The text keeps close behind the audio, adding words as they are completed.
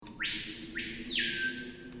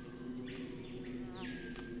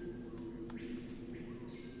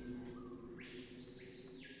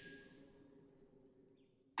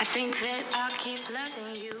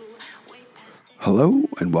Hello,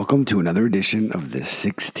 and welcome to another edition of the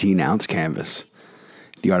 16-ounce Canvas,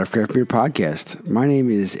 the Art of Craft Beer podcast. My name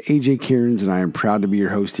is AJ Kierans, and I am proud to be your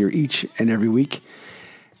host here each and every week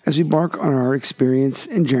as we embark on our experience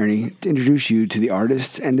and journey to introduce you to the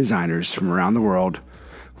artists and designers from around the world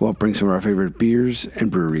who help bring some of our favorite beers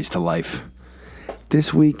and breweries to life.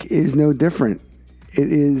 This week is no different.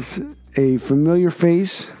 It is a familiar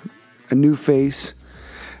face, a new face,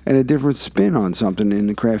 and a different spin on something in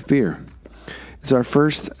the craft beer. It's our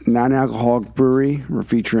first non-alcoholic brewery. We're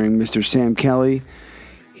featuring Mr. Sam Kelly.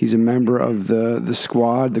 He's a member of the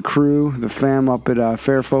squad, the crew, the fam up at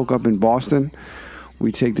Fairfolk up in Boston.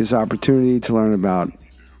 We take this opportunity to learn about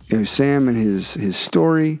Sam and his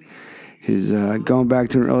story, his going back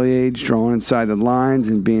to an early age, drawing inside the lines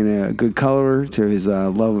and being a good colorer, to his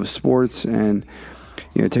love of sports and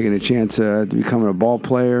taking a chance to becoming a ball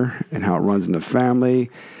player and how it runs in the family.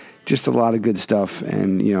 Just a lot of good stuff,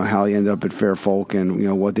 and how he ended up at Fairfolk,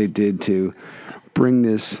 and what they did to bring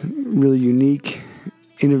this really unique,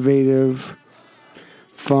 innovative,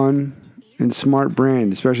 fun, and smart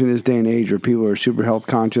brand, especially in this day and age where people are super health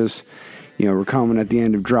conscious. We're coming at the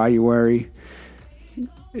end of Dryuary.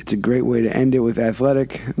 It's a great way to end it with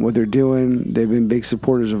Athletic. What they're doing, they've been big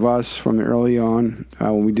supporters of us from early on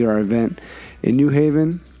when we did our event in New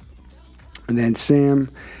Haven, and then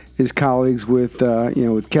Sam. His colleagues with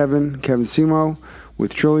Kevin Simo,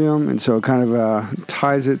 with Trillium, and so it kind of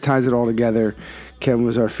ties it all together. Kevin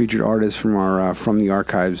was our featured artist from our From the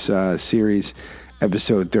Archives series,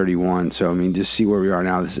 episode 31. So just see where we are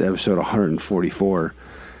now. This is episode 144.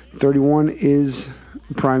 31 is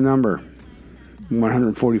a prime number.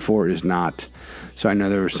 144 is not. So I know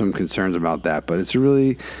there were some concerns about that, but it's a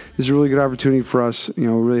really good opportunity for us.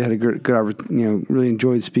 Really had a good opportunity. Really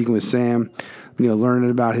enjoyed speaking with Sam. Learning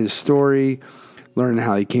about his story, learning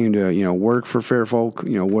how he came to, work for Fairfolk,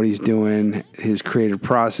 what he's doing, his creative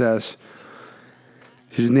process,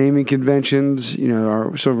 his naming conventions,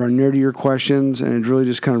 our sort of our nerdier questions, and it's really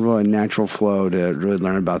just kind of really a natural flow to really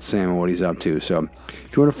learn about Sam and what he's up to. So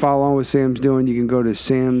if you want to follow on what Sam's doing, you can go to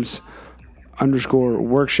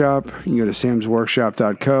Sam's_workshop. You can go to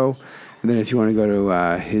samsworkshop.co. And then if you want to go to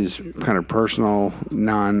his kind of personal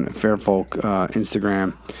non-Fairfolk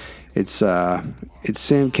Instagram, it's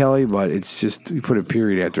Sam Kelly, but it's just, you put a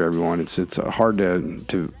period after everyone. It's hard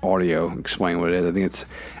to audio explain what it is. I think it's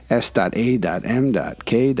s.a.m.k.e.l.l.y.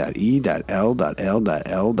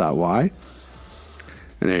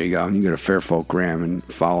 And there you go. You go to Fairfolk Graham and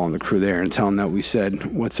follow on the crew there and tell them that we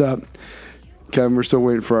said, what's up? Kevin, we're still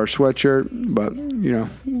waiting for our sweatshirt, but, we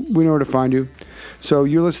know where to find you. So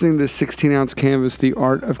you're listening to the 16-ounce Canvas, the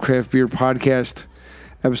Art of Craft Beer podcast.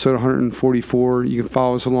 Episode 144. You can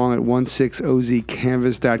follow us along at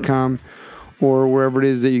 16ozcanvas.com or wherever it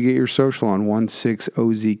is that you get your social on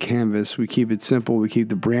 16ozcanvas. We keep it simple. We keep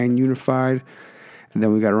the brand unified. And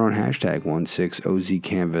then we got our own hashtag,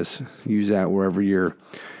 16ozcanvas. Use that wherever you're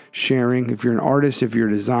sharing. If you're an artist, if you're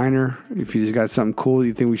a designer, if you just got something cool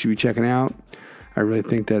you think we should be checking out, I really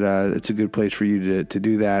think that it's a good place for you to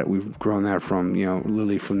do that. We've grown that from,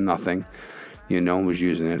 literally from nothing. No one was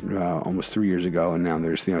using it almost 3 years ago, and now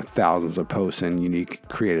there's thousands of posts and unique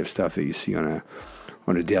creative stuff that you see on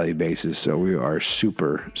a daily basis. So we are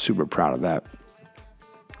super, super proud of that.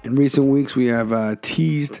 In recent weeks, we have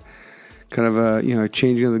teased kind of a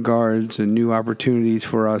changing of the guards and new opportunities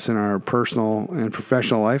for us in our personal and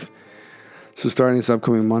professional life. So starting this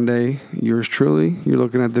upcoming Monday, yours truly, you're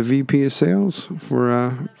looking at the VP of Sales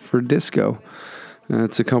for Disco.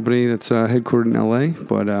 It's a company that's headquartered in LA,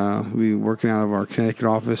 but we're working out of our Connecticut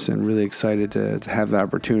office and really excited to have the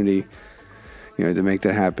opportunity, to make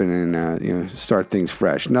that happen and start things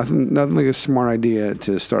fresh. Nothing like a smart idea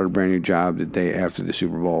to start a brand new job the day after the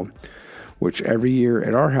Super Bowl, which every year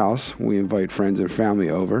at our house we invite friends and family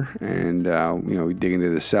over, and we dig into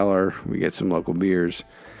the cellar, we get some local beers,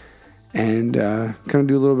 and kind of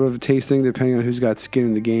do a little bit of a tasting depending on who's got skin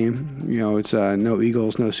in the game. It's no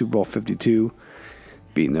Eagles, no Super Bowl 52.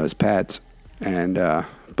 Beating those Pats, and but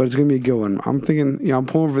it's gonna be a good one. I'm thinking, I'm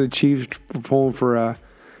pulling for the Chiefs. We're pulling for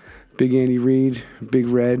Big Andy Reid, Big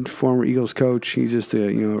Red, former Eagles coach. He's just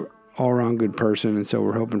a all-around good person, and so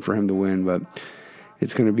we're hoping for him to win. But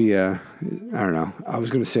it's gonna be I don't know. I was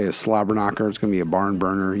gonna say a slobber knocker. It's gonna be a barn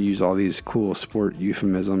burner. Use all these cool sport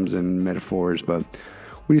euphemisms and metaphors, but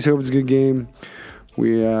we just hope it's a good game.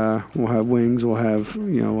 We'll have wings. We'll have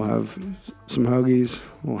some hoagies.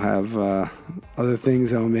 We'll have other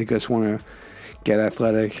things that will make us want to get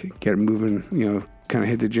athletic, get moving. Kind of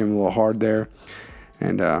hit the gym a little hard there.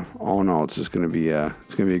 And all in all, it's just going to be a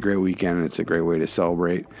great weekend, and it's a great way to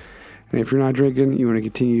celebrate And if you're not drinking, you want to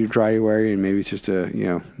continue to Dryuary, and maybe it's just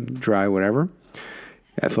a dry whatever.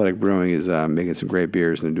 Athletic Brewing is making some great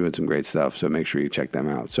beers and they're doing some great stuff, so make sure you check them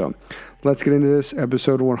out. So let's get into this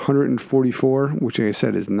episode 144, which, like I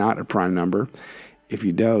said, is not a prime number. If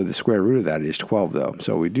you know, the square root of that is 12, though.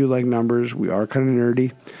 So we do like numbers. We are kind of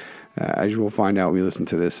nerdy. As you will find out when we listen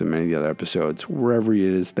to this and many of the other episodes, wherever it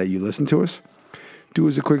is that you listen to us, do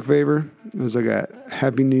us a quick favor. It was like a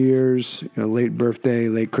Happy New Year's, late birthday,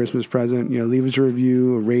 late Christmas present. Leave us a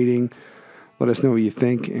review, a rating. Let us know what you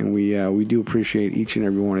think, and we do appreciate each and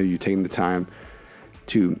every one of you taking the time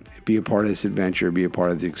to be a part of this adventure, be a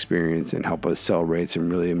part of the experience, and help us celebrate some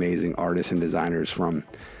really amazing artists and designers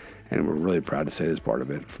and we're really proud to say this part of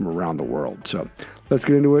it, from around the world. So let's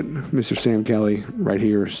get into it. Mr. Sam Kelly, right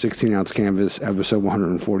here, 16-ounce canvas, episode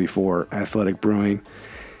 144, Athletic Brewing,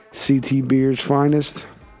 CT Beer's finest,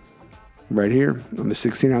 right here on the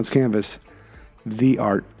 16-ounce canvas, the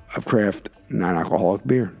art of craft non-alcoholic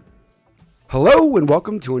beer. Hello and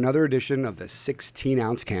welcome to another edition of the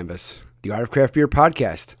 16-ounce canvas, the Art of Craft Beer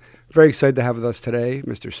podcast. Very excited to have with us today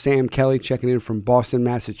Mr. Sam Kelly, checking in from Boston,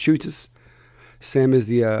 Massachusetts. Sam is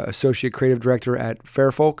the Associate Creative Director at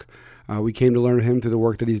Fairfolk. We came to learn him through the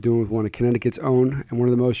work that he's doing with one of Connecticut's own and one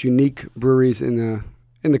of the most unique breweries in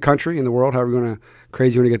the country, in the world. However you want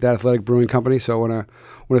to get that, Athletic Brewing Company. So I want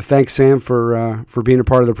to thank Sam for being a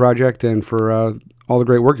part of the project and for all the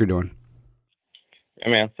great work you're doing. Yeah,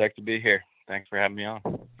 man, it's nice to be here. Thanks for having me on.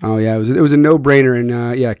 Oh yeah, it was a no-brainer,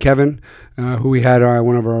 and Kevin, who we had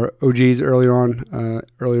one of our OGs earlier on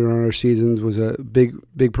our seasons, was a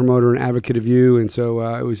big promoter and advocate of you, and so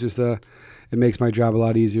it was just it makes my job a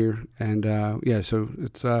lot easier, and so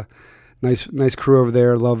it's a nice crew over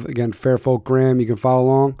there. Love again Fairfolk Graham. You can follow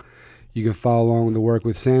along. You can follow along with the work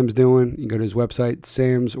with Sam's doing. You can go to his website,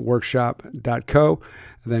 samsworkshop.co.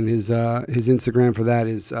 And then his Instagram for that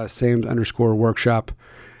is Sams_workshop.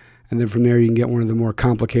 And then from there, you can get one of the more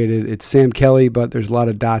complicated. It's Sam Kelly, but there's a lot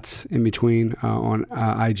of dots in between on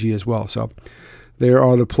IG as well. So there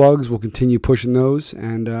are the plugs. We'll continue pushing those.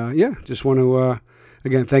 And just want to,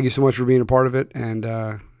 again, thank you so much for being a part of it. And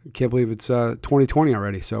I can't believe it's 2020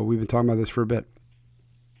 already. So we've been talking about this for a bit.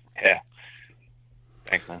 Yeah.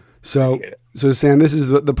 Thanks, man. So Sam, this is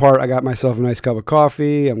the part. I got myself a nice cup of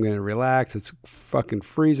coffee. I'm going to relax. It's fucking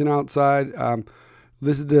freezing outside.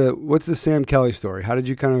 What's the Sam Kelly story? How did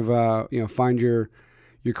you kind of find your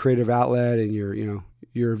creative outlet and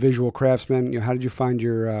you're a visual craftsman? How did you find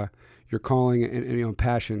your calling and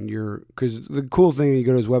passion? Because the cool thing, you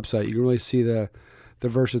go to his website, you can really see the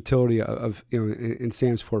versatility of in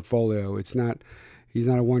Sam's portfolio. He's not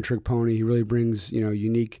a one-trick pony. He really brings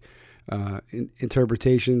unique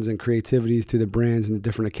interpretations and creativities to the brands and the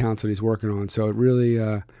different accounts that he's working on. So it really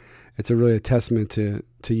it's a testament to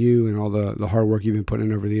you and all the hard work you've been putting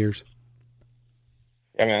in over the years.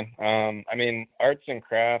 Yeah, man. I mean, arts and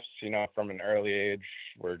crafts, from an early age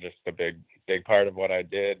were just a big part of what I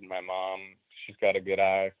did. My mom, she's got a good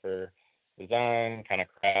eye for design, kind of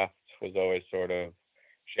craft was always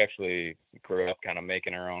she actually grew up kind of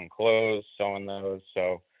making her own clothes, sewing those.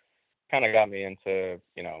 So kind of got me into,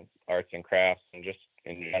 arts and crafts, and just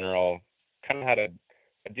in general, kind of had a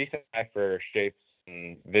decent eye for shapes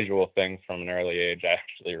and visual things from an early age. I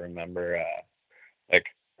actually remember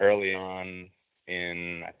early on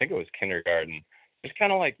in, I think it was kindergarten, just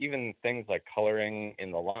kind of like even things like coloring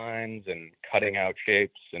in the lines and cutting out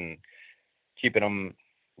shapes and keeping them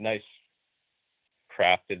nice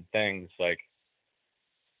crafted things,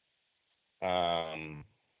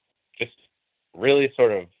 just really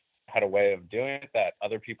sort of had a way of doing it that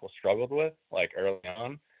other people struggled with, early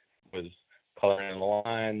on, was coloring in the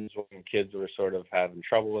lines when kids were sort of having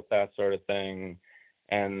trouble with that sort of thing.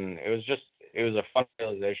 And it was a fun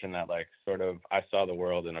realization that I saw the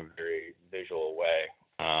world in a very visual way.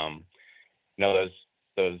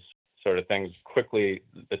 Those sort of things quickly,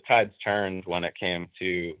 the tides turned when it came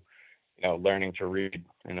to, learning to read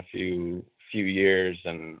in a few years.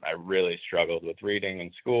 And I really struggled with reading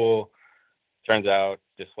in school. Turns out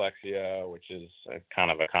dyslexia, which is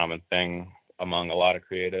kind of a common thing among a lot of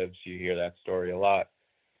creatives. You hear that story a lot,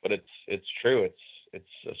 but it's true. It's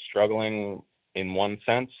a struggling in one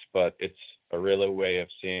sense, but it's a real way of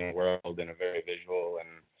seeing the world in a very visual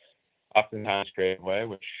and oftentimes creative way,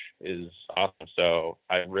 which is awesome. So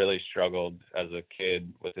I really struggled as a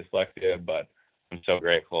kid with dyslexia, but I'm so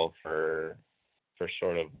grateful for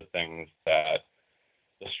sort of the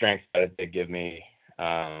strength that it did give me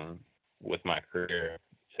with my career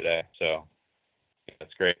today. So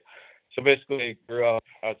that's great. So basically grew up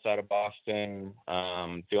outside of Boston,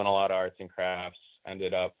 doing a lot of arts and crafts,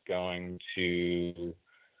 ended up going to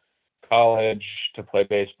college to play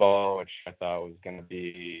baseball, which I thought was going to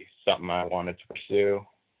be something I wanted to pursue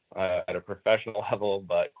at a professional level,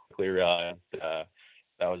 but quickly realized that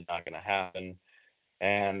was not going to happen,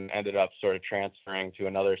 and ended up sort of transferring to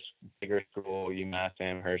another bigger school, UMass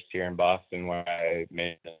Amherst here in Boston, where I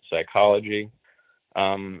majored in psychology.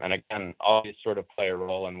 And again, all these sort of play a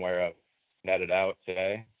role in where I've netted out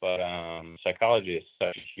today, but psychology is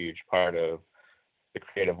such a huge part of the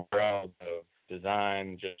creative world, of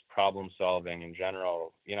design, just problem solving in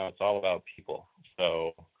general. It's all about people.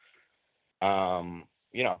 So,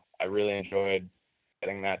 I really enjoyed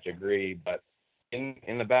getting that degree, but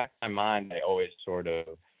in the back of my mind, I always sort of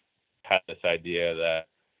had this idea that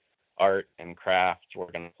art and craft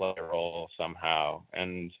were going to play a role somehow,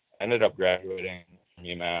 and ended up graduating from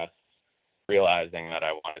UMass, realizing that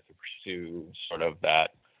I wanted to pursue sort of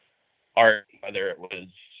that art, whether it was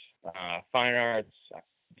fine arts,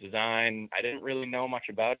 design. I didn't really know much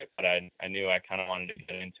about it, but I knew I kind of wanted to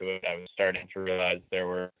get into it. I was starting to realize there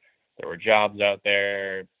were jobs out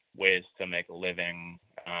there, ways to make a living,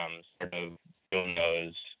 sort of doing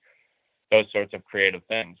those sorts of creative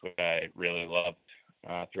things, which I really loved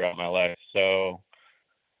throughout my life. So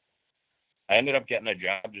I ended up getting a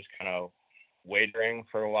job just kind of wagering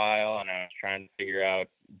for a while, and I was trying to figure out,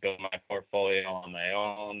 build my portfolio on my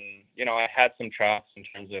own. I had some chops in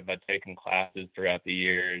terms of I'd taken classes throughout the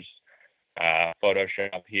years,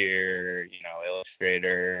 Photoshop here,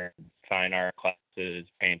 Illustrator, fine art classes,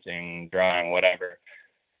 painting, drawing, whatever.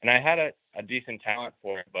 And I had a decent talent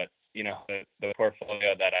for it, but the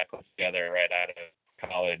portfolio that I put together right out of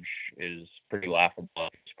college is pretty laughable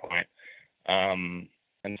at this point.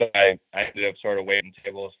 And so I ended up sort of waiting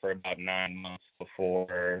tables for about 9 months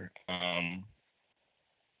before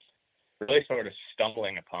really sort of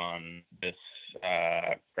stumbling upon this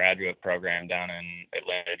graduate program down in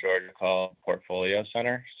Atlanta, Georgia, called Portfolio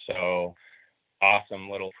Center. So awesome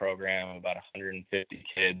little program, about 150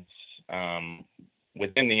 kids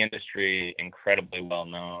within the industry, incredibly well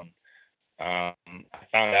known. I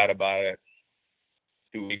found out about it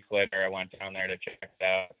 2 weeks later. I went down there to check it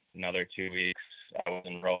out. Another 2 weeks, I was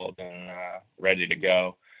enrolled and ready to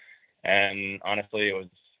go. And honestly, it was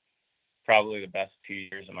probably the best 2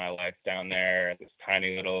 years of my life down there at this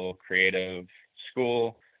tiny little creative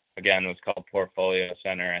school. Again, it was called Portfolio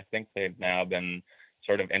Center. I think they've now been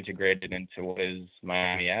sort of integrated into what is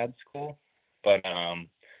Miami Ad School. But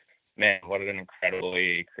man, what an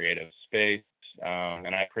incredibly creative space.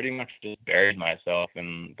 And I pretty much just buried myself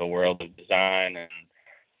in the world of design and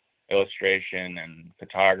illustration and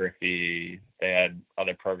photography. They had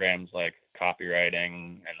other programs like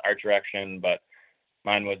copywriting and art direction, but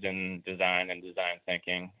mine was in design and design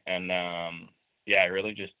thinking. And I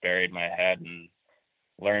really just buried my head and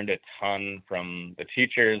learned a ton from the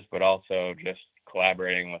teachers, but also just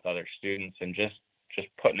collaborating with other students and just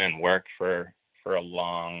putting in work for a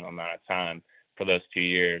long amount of time for those 2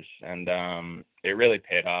 years. And it really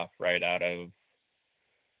paid off right out of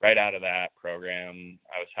that program.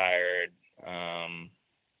 I was hired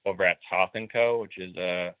over at Toth & Co, which is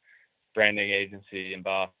a branding agency in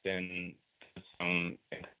Boston. Did some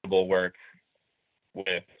incredible work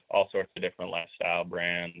with all sorts of different lifestyle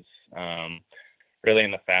brands, really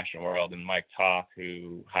in the fashion world. And Mike Toth,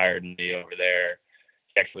 who hired me over there,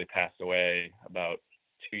 he actually passed away about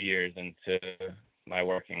 2 years into my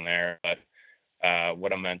working there. But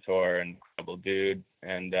what a mentor and incredible dude.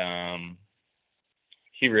 And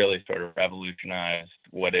he really sort of revolutionized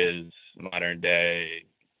what is modern day,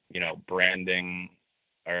 branding,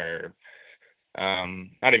 or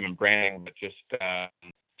not even branding, but just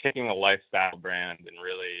taking a lifestyle brand and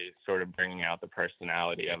really sort of bringing out the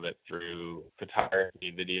personality of it through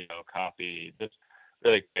photography, video, copy. Just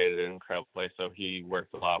really created an incredible place. So he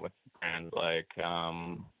worked a lot with brands like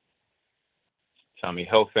Tommy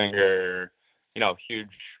Hilfiger, huge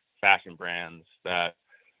fashion brands that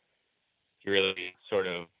he really sort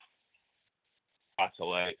of brought to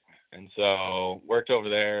light. And so worked over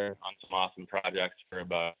there on some awesome projects for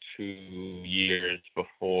about 2 years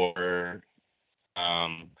before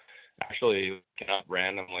actually looking up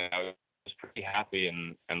randomly. I was pretty happy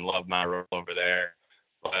and loved my role over there.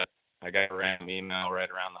 But I got a random email right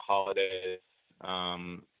around the holidays,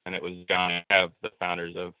 and it was John and Kev, the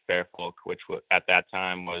founders of Fairfolk, which at that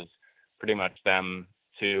time was pretty much them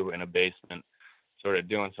two in a basement, sort of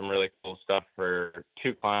doing some really cool stuff for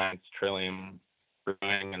 2 clients, Trillium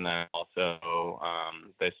Brewing, and then also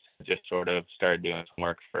they just sort of started doing some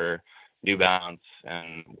work for New Balance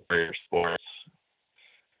and Warrior Sports.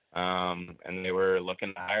 And they were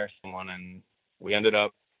looking to hire someone, and we ended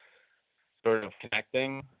up sort of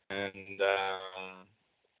connecting, and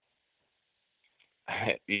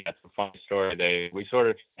yeah, it's a funny story. We sort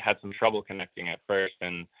of had some trouble connecting at first,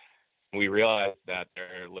 and we realized that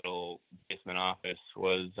their little basement office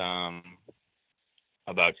was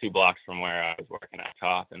about 2 blocks from where I was working at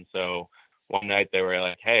Top. And so one night they were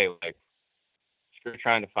like, "Hey, like, if you're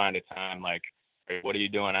trying to find a time, like, hey, what are you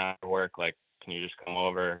doing after work? Like, can you just come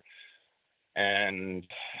over?" And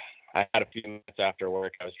I had a few minutes after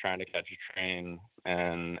work. I was trying to catch a train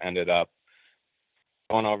and ended up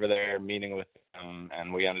going over there, meeting with them,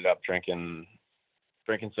 and we ended up drinking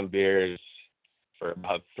some beers for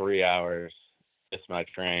about 3 hours. Missed my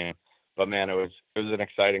train, but man, it was an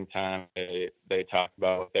exciting time. They talked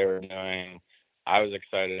about what they were doing. I was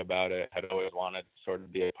excited about it. Had always wanted to sort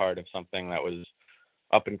of be a part of something that was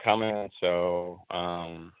up and coming. So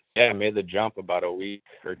yeah, I made the jump about a week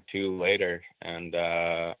or two later, and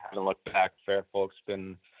haven't looked back. Fairfolk's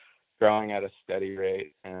been growing at a steady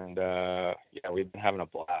rate, and yeah, we've been having a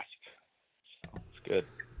blast. So it's good.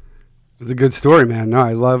 It's a good story, man. No,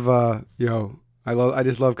 I love, I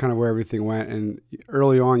just love kind of where everything went. And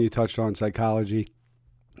early on, you touched on psychology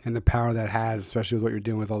and the power that has, especially with what you're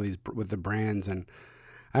doing with all these, with the brands. And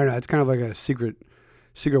I don't know, it's kind of like a secret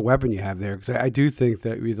weapon you have there. Because I do think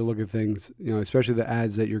that we have to look at things, especially the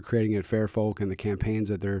ads that you're creating at Fairfolk and the campaigns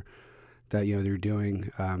that they're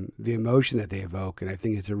doing, the emotion that they evoke. And I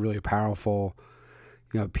think it's a really powerful,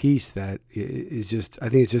 piece that is just, I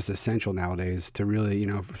think it's just essential nowadays to really,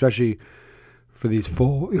 especially for these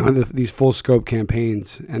full, these full scope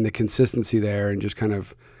campaigns and the consistency there, and just kind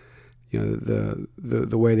of,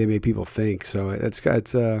 the way they make people think. So it's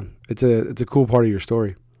a cool part of your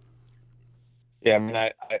story. Yeah, I mean,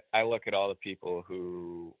 I look at all the people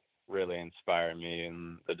who really inspire me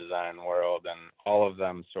in the design world, and all of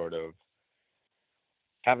them sort of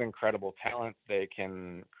have incredible talent. They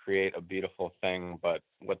can create a beautiful thing, but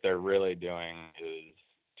what they're really doing is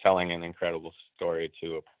telling an incredible story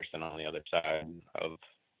to a person on the other side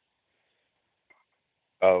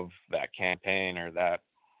of that campaign, or that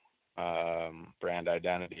brand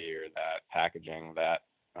identity, or that packaging, that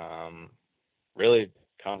really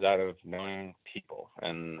comes out of knowing people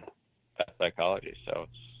and that psychology. So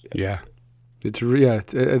Yeah. I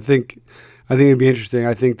think it'd be interesting.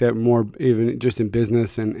 I think that more even just in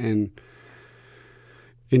business and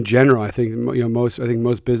in general, I think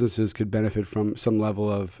most businesses could benefit from some level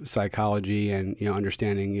of psychology and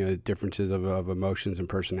understanding differences of emotions and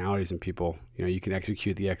personalities in people. You can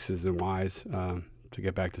execute the X's and Y's to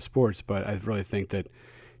get back to sports, but I really think that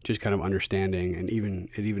just kind of understanding, and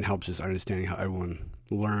it even helps us understanding how everyone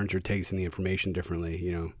learns or takes in the information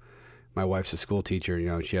differently. My wife's a school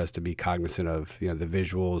teacher. She has to be cognizant of the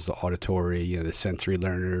visuals, the auditory, the sensory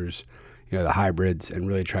learners, the hybrids, and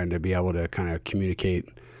really trying to be able to kind of communicate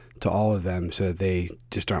to all of them so that they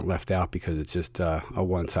just aren't left out, because it's just a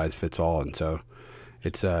one size fits all. And so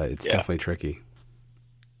it's definitely tricky.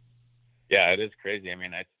 Yeah, it is crazy. I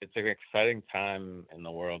mean, it's an exciting time in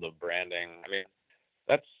the world of branding. I mean,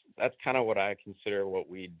 that's kind of what I consider what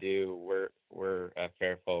we do. We're at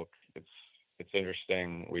Fairfolk. It's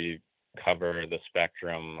interesting. We cover the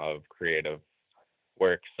spectrum of creative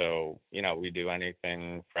work. So, we do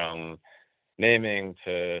anything from naming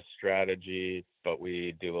to strategy, but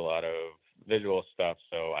we do a lot of visual stuff.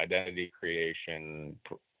 So identity creation,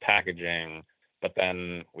 packaging, but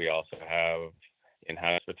then we also have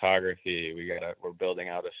in-house photography. We're building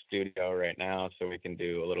out a studio right now, so we can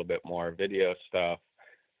do a little bit more video stuff.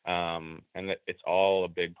 And it's all a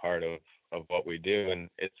big part of what we do. And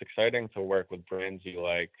it's exciting to work with brands you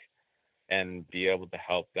like and be able to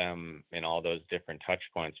help them in all those different touch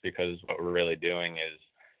points, because what we're really doing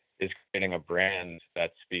is creating a brand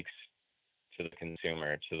that speaks to the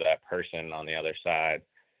consumer, to that person on the other side.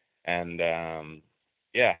 And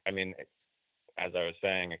yeah, I mean, as I was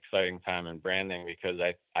saying, exciting time in branding, because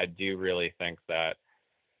I do really think that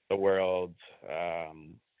the world,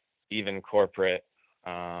 even corporate,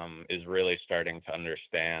 is really starting to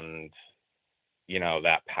understand,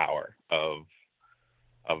 that power of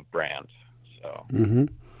brand. So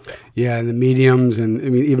yeah, and the mediums, and I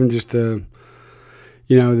mean, even just the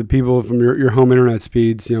people from your home internet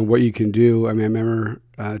speeds, what you can do. I mean, I remember,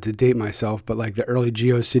 to date myself, but like the early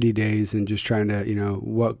GeoCity days, and just trying to,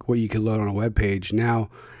 what you can load on a web page. Now,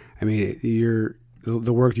 I mean,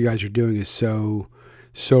 the work you guys are doing is so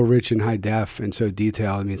rich and high def and so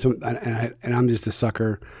detailed. I mean, and I'm just a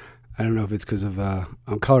sucker. I don't know if it's because of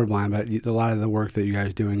I'm colorblind, but a lot of the work that you guys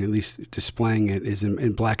are doing, at least displaying it, is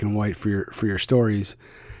in black and white for your stories.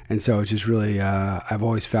 And so it's just really, I've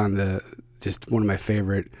always found just one of my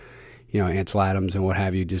favorite, Ansel Adams and what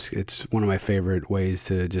have you. Just, it's one of my favorite ways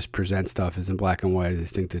to just present stuff is in black and white. I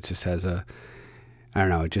just think that just has I don't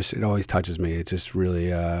know. It always touches me. It's just really,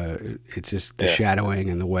 it's just the Yeah. shadowing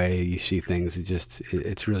and the way you see things.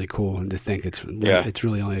 It's really cool. And to think Yeah. it's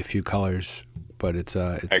really only a few colors, but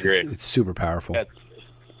I agree. it's super powerful. That's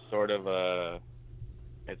sort of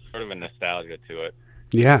it's sort of a nostalgia to it.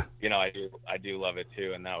 Yeah. I do love it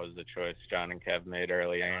too, and that was the choice John and Kev made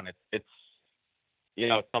early on. It's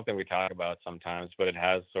it's something we talk about sometimes, but it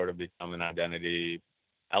has sort of become an identity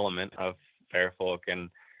element of Fairfolk, and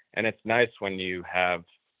it's nice when you have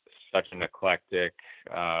such an eclectic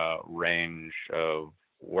range of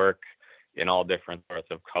work in all different sorts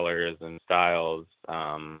of colors and styles,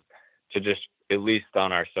 to just at least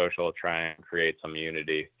on our social try and create some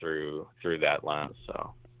unity through that lens.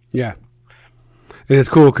 So Yeah. And it's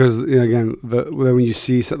cool because again, when you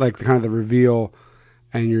see like the kind of the reveal,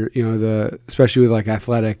 and especially with like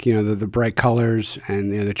Athletic, the bright colors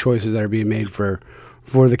and the choices that are being made for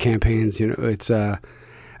the campaigns. It's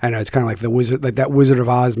I know it's kind of like that Wizard of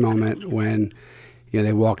Oz moment when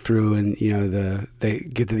they walk through and they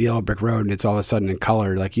get to the yellow brick road and it's all of a sudden in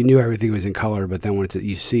color. Like you knew everything was in color, but then when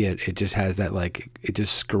you see it, it just has that it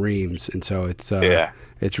just screams, and so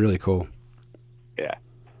it's really cool. Yeah,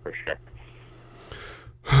 for sure.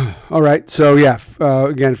 All right. So,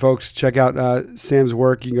 again, folks, check out Sam's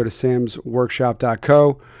work. You can go to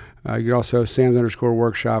samsworkshop.co. You can also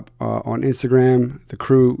Sam's_workshop on Instagram. The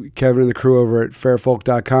crew, Kevin and the crew over at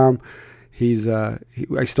fairfolk.com.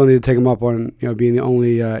 I still need to take him up on being the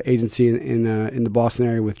only agency in the Boston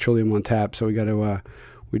area with Trillium on tap. So we got to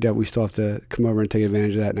we still have to come over and take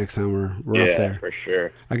advantage of that next time we're up there. Yeah, for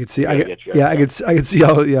sure. I could see. I could see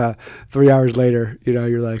how. 3 hours later,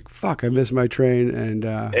 you're like, "Fuck, I missed my train," and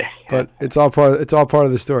but it's all part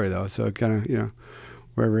of the story, though. So it kind of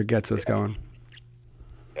wherever it gets us going.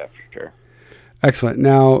 Yeah, for sure. Excellent.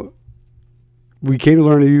 Now we came to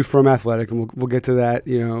learn of you from Athletic, and we'll get to that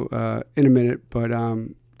in a minute. But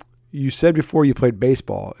you said before you played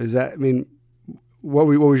baseball. Is that? I mean, what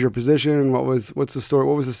was your position? What's the story?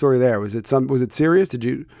 What was the story there? Was it serious?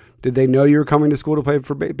 Did they know you were coming to school to play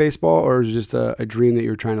for baseball, or was it just a dream that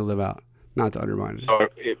you were trying to live out? Not to undermine it. So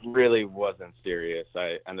it really wasn't serious.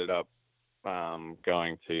 I ended up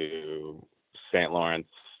going to St. Lawrence,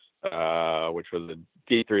 which was a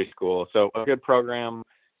D3 school. So a good program,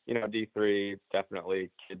 D3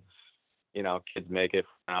 definitely kids make it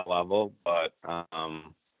from that level. But I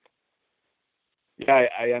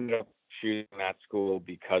ended up choosing that school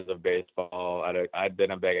because of baseball. I'd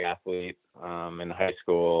been a big athlete in high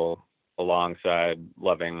school, alongside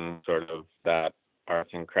loving sort of that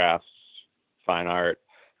arts and crafts, fine art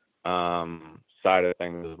side of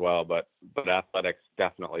things as well. But athletics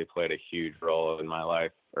definitely played a huge role in my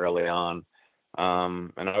life early on.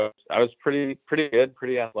 And I was pretty good,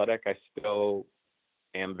 pretty athletic. I still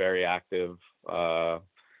am very active.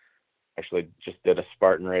 Actually just did a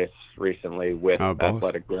Spartan race recently with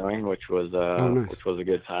Athletic Brewing, which was nice. Which was a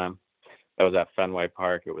good time. That was at Fenway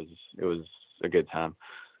Park. It was a good time.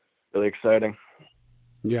 Really exciting.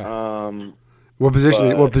 Yeah. What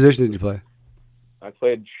position did you play? I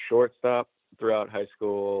played shortstop throughout high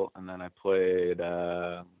school, and then I played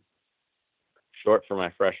short for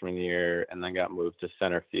my freshman year, and then got moved to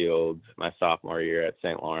center field my sophomore year at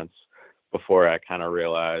St. Lawrence before I kind of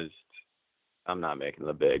realized I'm not making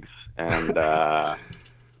the bigs. And I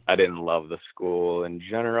didn't love the school in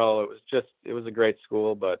general. It was a great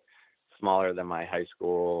school, but smaller than my high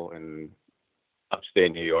school in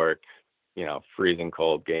upstate New York, freezing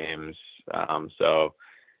cold games. So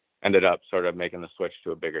ended up sort of making the switch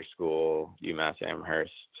to a bigger school, UMass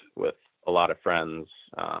Amherst, with a lot of friends,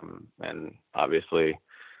 and obviously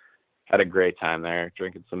had a great time there,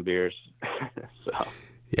 drinking some beers. So.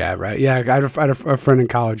 Yeah, right. Yeah, I had a friend in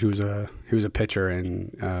college who was a pitcher,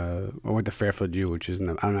 and I went to Fairfield U, which is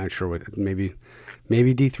I'm not sure what, maybe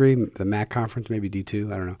D3, the MAC conference, maybe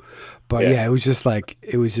D2, I don't know. But yeah, it was just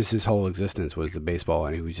his whole existence was the baseball,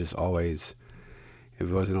 and he was just always, if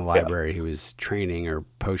it wasn't a library, he was training or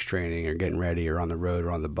post training or getting ready or on the road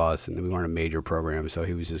or on the bus, and we weren't a major program, so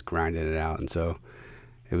he was just grinding it out, and so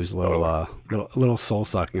it was a little soul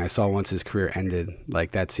sucking. I saw once his career ended,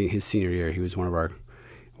 like his senior year, he was one of our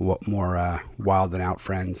more wild and out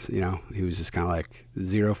friends. He was just kind of like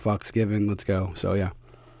zero fucks given, let's go. So yeah,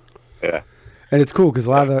 and it's cool because a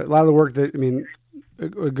lot of the work that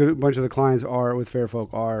a good bunch of the clients are with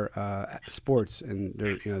Fairfolk are sports, and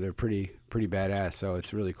they're pretty badass. So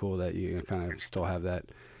it's really cool that you kind of still have that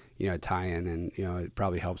tie-in, and it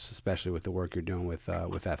probably helps, especially with the work you're doing with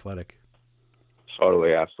Athletic.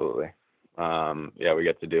 Totally, absolutely. We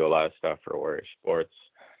get to do a lot of stuff for Warrior Sports.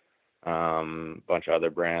 Bunch of other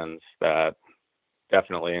brands that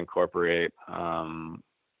definitely incorporate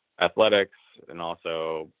athletics and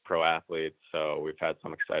also pro athletes. So we've had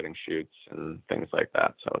some exciting shoots and things like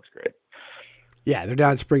that. So it's great. Yeah, they're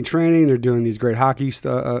down at spring training. They're doing these great hockey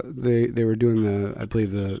stuff. They were doing I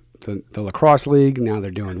believe the lacrosse league. Now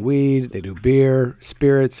they're doing weed. They do beer,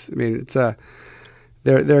 spirits. I mean, it's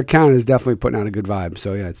their account is definitely putting out a good vibe.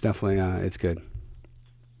 So yeah, it's definitely it's good.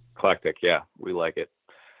 Eclectic, yeah, we like it.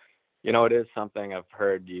 It is something I've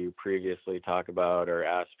heard you previously talk about or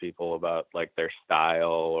ask people about, like their style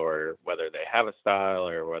or whether they have a style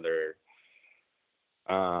or whether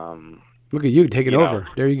Look at you taking over.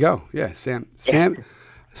 There you go. Yeah, Sam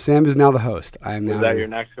is now the host. I am now. Was that your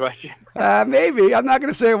next question? Maybe. I'm not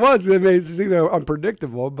going to say it was. It seems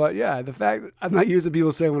unpredictable, but yeah, the fact I'm not used to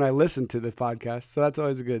people saying when I listen to the podcast, so that's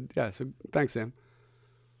always good. Yeah. So thanks, Sam.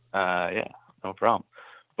 Yeah, no problem.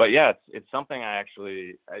 But yeah, it's something I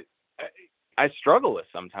actually I struggle with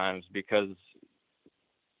sometimes because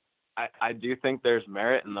I do think there's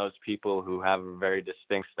merit in those people who have a very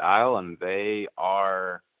distinct style and they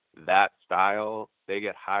are that style. They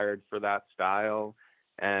get hired for that style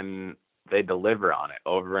and they deliver on it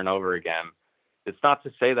over and over again. It's not to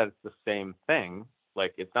say that it's the same thing.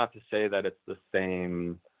 Like, it's not to say that it's the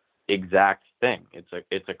same exact thing. It's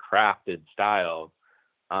a crafted style.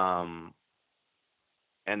 And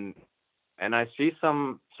I see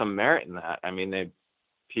some merit in that. I mean,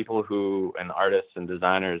 people and artists and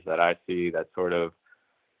designers that I see that sort of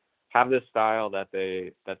have this style that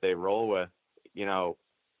they roll with,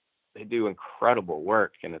 they do incredible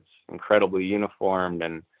work and it's incredibly uniformed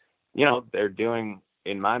and, they're doing,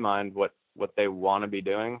 in my mind, what they want to be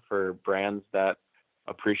doing for brands that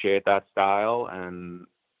appreciate that style and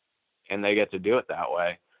they get to do it that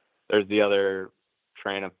way. There's the other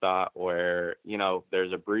train of thought where,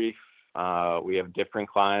 there's a brief, we have different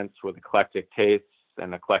clients with eclectic tastes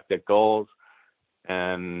and eclectic goals.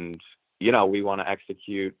 And, we want to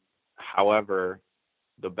execute however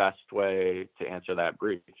the best way to answer that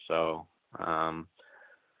brief. So,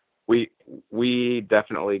 we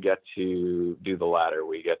definitely get to do the latter.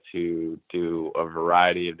 We get to do a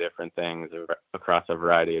variety of different things across a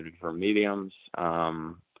variety of different mediums.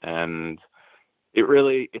 And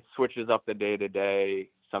it switches up the day to day.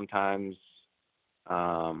 Sometimes,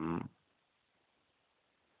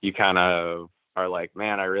 you kind of are like,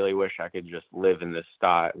 man, I really wish I could just live in this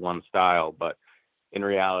one style. But in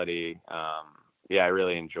reality, I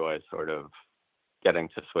really enjoy sort of getting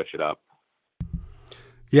to switch it up.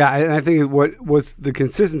 Yeah, and I think what's the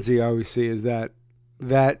consistency I always see is that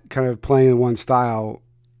kind of playing in one style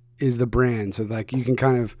is the brand. So like you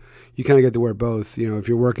kind of get to wear both. If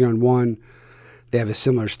you're working on one, they have a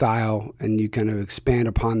similar style, and you kind of expand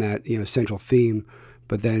upon that central theme.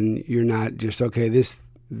 But then you're not just okay. This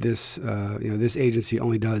agency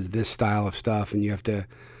only does this style of stuff, and you have to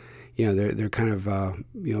they're kind of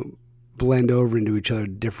blend over into each other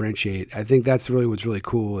to differentiate. I think that's really what's really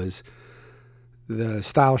cool is the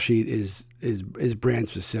style sheet is brand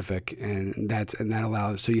specific, and that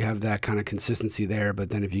allows, so you have that kind of consistency there. But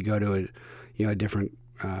then if you go to a different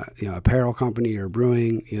apparel company or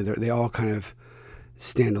brewing, they all kind of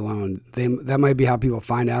stand alone. That might be how people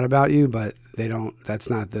find out about you, but they don't.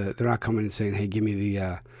 They're not coming and saying, hey, give me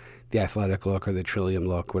the athletic look or the Trillium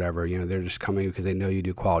look, whatever. They're just coming because they know you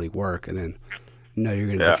do quality work, and then know you're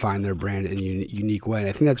going to define their brand in a unique way. And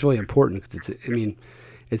I think that's really important because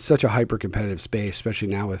it's such a hyper competitive space, especially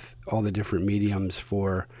now with all the different mediums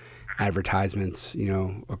for advertisements,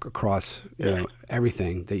 across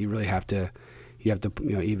everything, that you really have to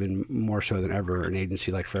even more so than ever, an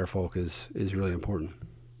agency like Fairfolk is really important.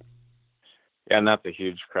 Yeah, and that's a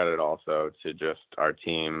huge credit also to just our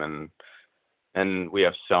team, and we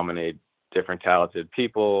have so many different talented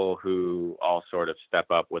people who all sort of step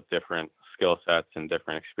up with different skill sets and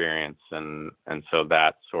different experience, and so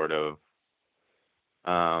that sort of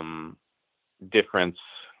difference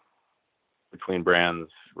between brands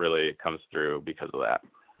really comes through because of that.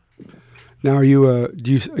 Now, are you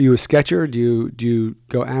a sketcher? Do you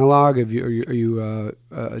go analog? Are you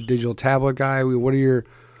a digital tablet guy? What are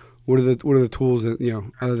the tools that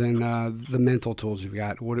other than the mental tools you've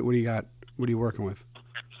got? What do you got? What are you working with?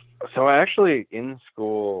 So actually, in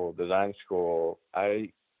school, design school, I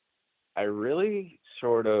really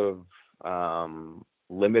sort of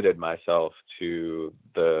limited myself to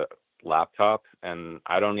the laptop, and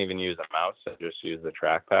I don't even use a mouse. I just use the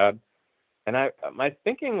trackpad. And my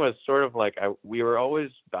thinking was sort of like we were always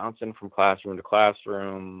bouncing from classroom to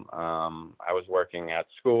classroom. I was working at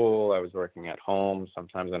school, I was working at home,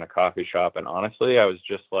 sometimes in a coffee shop, and honestly, I was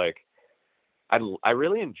just like, I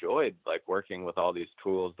really enjoyed like working with all these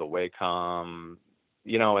tools, the Wacom,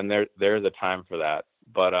 and there's a time for that.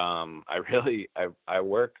 but I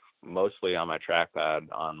work mostly on my trackpad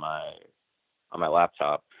on my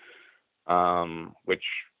laptop, which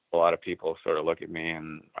a lot of people sort of look at me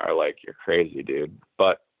and are like, "You're crazy, dude."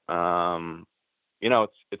 But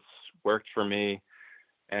it's worked for me,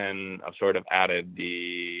 and I've sort of added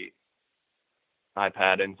the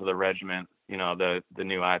iPad into the regiment. The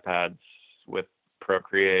new iPads with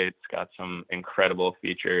Procreate. It's got some incredible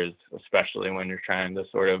features, especially when you're trying to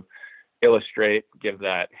sort of illustrate, give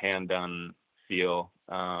that hand-done feel.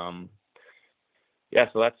 So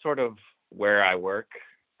that's sort of where I work.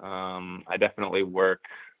 I definitely work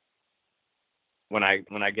when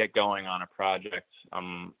I get going on a project.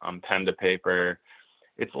 I'm pen to paper.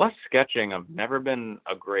 It's less sketching. I've never been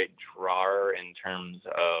a great drawer in terms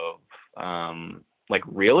of like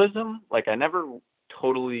realism. Like I never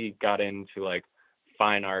totally got into like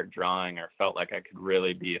fine art drawing or felt like I could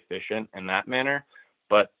really be efficient in that manner.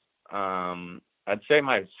 But I'd say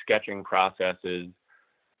my sketching process is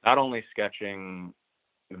not only sketching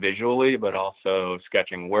visually, but also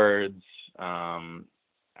sketching words.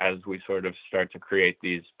 As we sort of start to create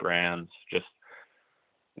these brands, just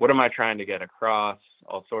what am I trying to get across?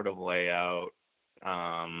 I'll sort of lay out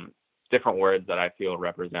different words that I feel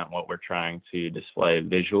represent what we're trying to display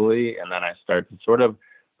visually. And then I start to sort of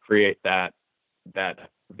create that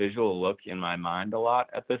visual look in my mind a lot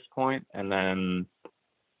at this point. And then,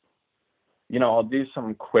 I'll do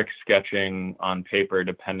some quick sketching on paper,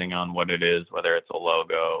 depending on what it is, whether it's a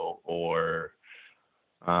logo or,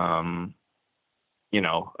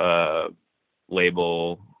 a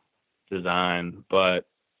label design. But,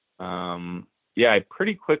 I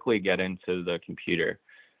pretty quickly get into the computer,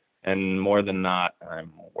 and more than not,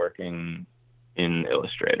 I'm working in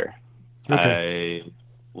Illustrator. Okay. I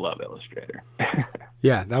love Illustrator.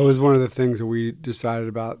 Yeah, that was one of the things that we decided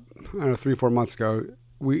about, 3-4 months ago.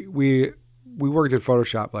 We worked in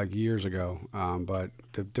Photoshop like years ago, but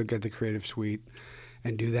to get the Creative Suite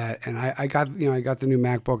and do that, and I got the new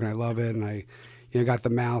MacBook and I love it, and I got the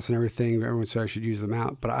mouse and everything. Everyone said I should use the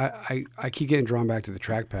mouse, but I keep getting drawn back to the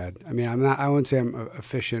trackpad. I mean, I wouldn't say I'm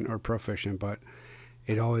efficient or proficient, but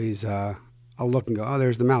it always I'll look and go, oh,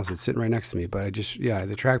 there's the mouse. It's sitting right next to me. But the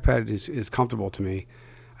trackpad is comfortable to me.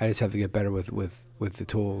 I just have to get better with the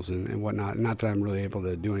tools and whatnot. Not that I'm really able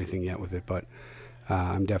to do anything yet with it, but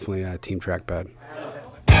I'm definitely a team trackpad.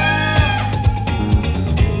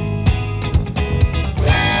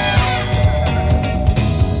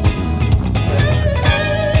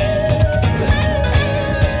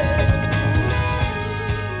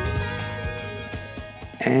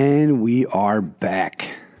 And we are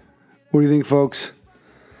back. What do you think, folks?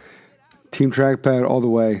 Team trackpad all the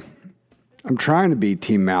way. I'm trying to be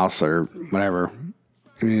team mouse or whatever.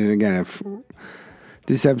 I mean, again, if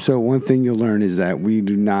this episode, one thing you'll learn is that we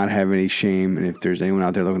do not have any shame. And if there's anyone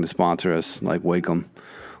out there looking to sponsor us, like Wacom,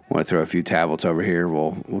 want to throw a few tablets over here,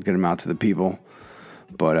 we'll get them out to the people.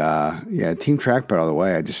 But team trackpad all the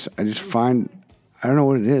way. I just find, I don't know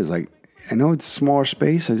what it is. Like, I know it's a smaller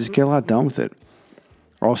space. I just get a lot done with it.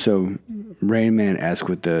 Also, Rain Man-esque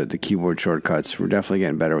with the keyboard shortcuts. We're definitely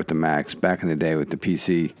getting better with the Macs. Back in the day with the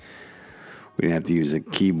PC, we didn't have to use a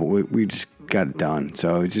keyboard. We just got it done.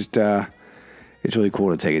 So it's just it's really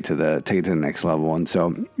cool to take it to the next level. And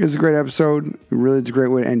so it's a great episode. Really, it's a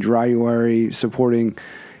great way to end Dryuary, supporting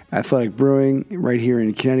Athletic Brewing right here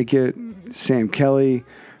in Connecticut. Sam Kelly,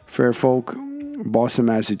 Fairfolk, Boston,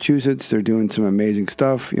 Massachusetts. They're doing some amazing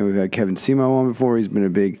stuff. We've had Kevin Simo on before. He's been a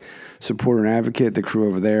big supporter and advocate. The crew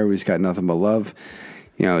over there, we just got nothing but love.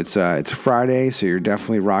 It's Friday, so you're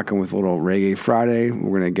definitely rocking with a little Reggae Friday.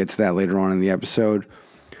 We're gonna get to that later on in the episode.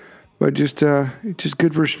 But just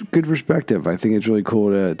good perspective. I think it's really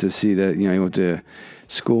cool to see that he went to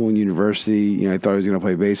school and university. I thought he was gonna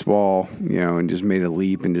play baseball. And just made a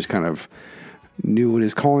leap and just kind of knew what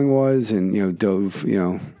his calling was, and dove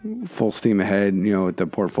full steam ahead. At the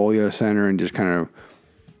portfolio center and just kind of.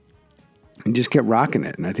 And just kept rocking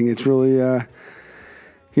it. And I think it's really, I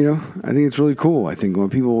think it's really cool. I think when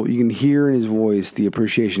you can hear in his voice the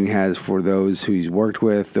appreciation he has for those who he's worked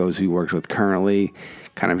with, those who he works with currently,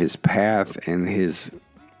 kind of his path and his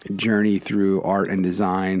journey through art and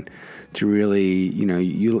design to really,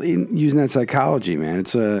 using that psychology, man.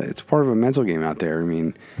 It's part of a mental game out there. I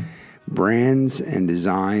mean, brands and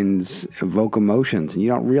designs evoke emotions, and you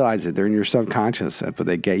don't realize it. They're in your subconscious, but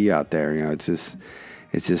they get you out there.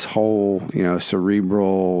 It's this whole,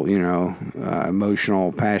 cerebral,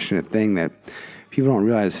 emotional, passionate thing that people don't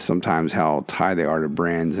realize sometimes how tied they are to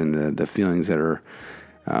brands and the feelings that are,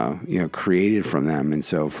 created from them. And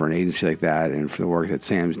so for an agency like that and for the work that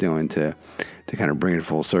Sam's doing to kind of bring it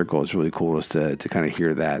full circle, it's really cool to kind of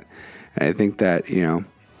hear that. And I think that,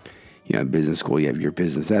 business school, you have your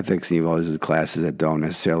business ethics, and you have all these classes that don't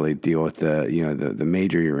necessarily deal with the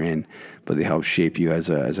major you're in, but they help shape you as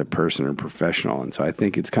a person or professional. And so I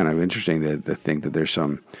think it's kind of interesting to think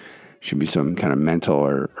that should be some kind of mental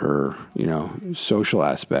or social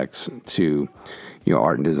aspects to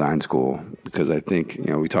art and design school, because I think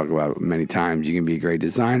we talk about many times, you can be a great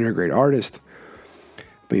designer, a great artist,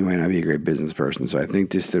 but you might not be a great business person. So I think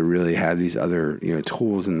just to really have these other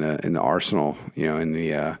tools in the arsenal, in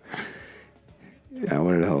the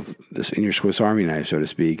what the hell, this in your Swiss Army knife, so to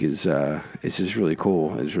speak, is it's just really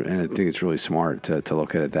cool. And I think it's really smart to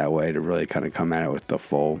look at it that way, to really kind of come at it with the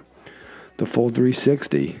full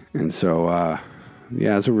 360. And so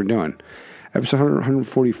that's what we're doing. Episode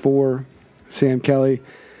 144, Sam Kelly,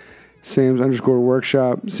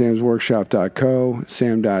 Sam's_workshop, samsworkshop.co,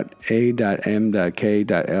 sam.a.m.k.l.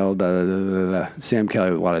 Sam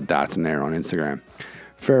Kelly with a lot of dots in there on Instagram.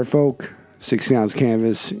 Fairfolk, 16-ounce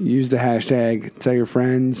canvas. Use the hashtag. Tell your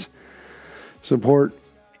friends. Support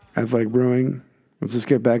Athletic Brewing. Let's just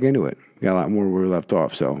get back into it. We got a lot more where we left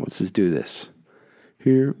off, so let's just do this.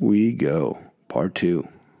 Here we go. Part 2,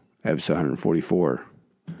 episode 144.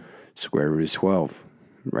 Square root is 12.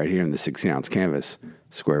 Right here in the 16-ounce canvas.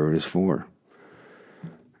 Square root is 4.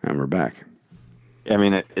 And we're back. I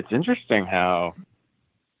mean, it's interesting how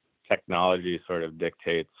technology sort of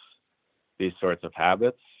dictates these sorts of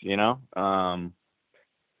habits, they,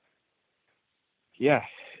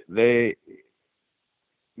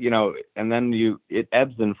 and then it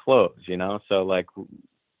ebbs and flows, so like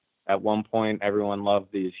at one point everyone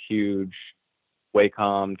loved these huge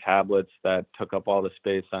Wacom tablets that took up all the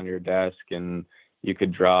space on your desk and you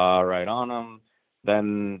could draw right on them.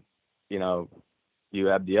 Then,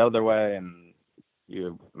 you ebb the other way, and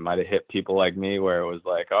you might have hit people like me where it was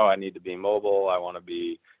like, oh, I need to be mobile. I want to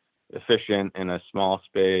be efficient in a small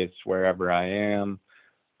space wherever I am.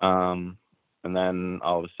 And then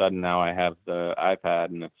all of a sudden now I have the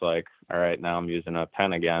iPad, and it's like, all right, now I'm using a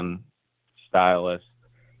pen again, stylus.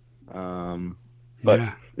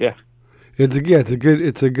 But yeah. It's a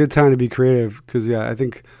good time to be creative, because I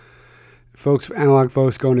think analog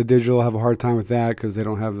folks going to digital have a hard time with that because they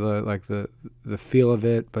don't have the feel of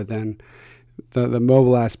it. But then the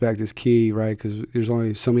mobile aspect is key, right? Because there's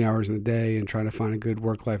only so many hours in the day, and trying to find a good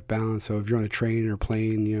work-life balance. So if you're on a train or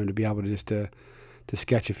plane, to be able to just to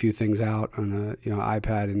sketch a few things out on a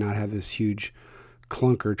iPad and not have this huge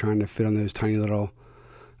clunker trying to fit on those tiny little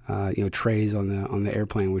trays on the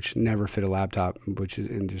airplane, which never fit a laptop,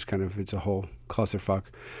 and just kind of, it's a whole clusterfuck.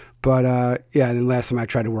 But and then last time I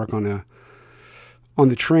tried to work on the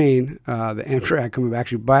train, the Amtrak coming back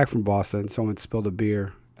from Boston, someone spilled a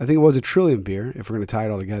beer. I think it was a Trillium beer, if we're going to tie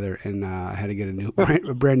it all together, and I had to get a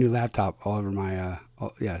brand new laptop all over my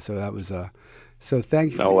so that was so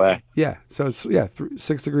thank you. No way. Yeah, so it's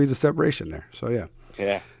 6 degrees of separation there. So yeah,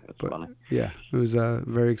 that's funny. Yeah, it was a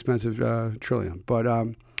very expensive Trillium, but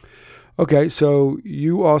okay, so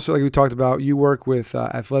you also, like we talked about, you work with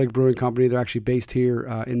Athletic Brewing Company. They're actually based here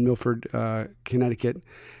in Milford, Connecticut.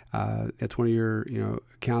 That's one of your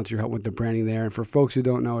accounts. You're helping with the branding there. And for folks who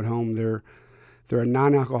don't know at home, they're a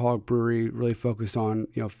non-alcoholic brewery, really focused on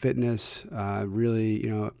fitness,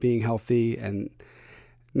 really being healthy. And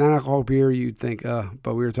non-alcoholic beer, you'd think,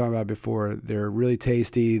 but we were talking about before. They're really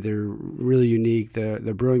tasty. They're really unique.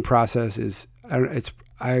 The brewing process is,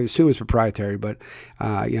 I assume it's proprietary, but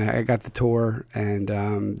I got the tour, and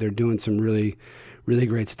they're doing some really, really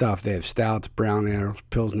great stuff. They have stouts, brown ale,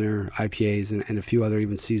 pilsner, IPAs, and a few other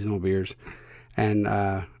even seasonal beers. And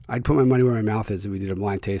I'd put my money where my mouth is if we did a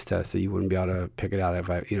blind taste test, that you wouldn't be able to pick it out if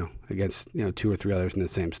against 2 or 3 others in the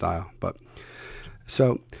same style. But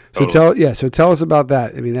so tell us about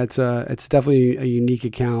that. I mean, that's it's definitely a unique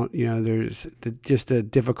account. There's just the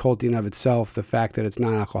difficulty in of itself, the fact that it's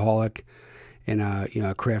non-alcoholic, in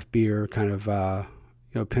a craft beer kind of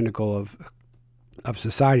pinnacle of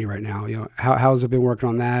society right now. How's it been working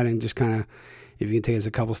on that, and just kind of, if you can take us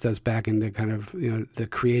a couple steps back into kind of the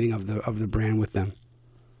creating of the brand with them.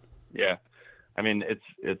 Yeah, I mean,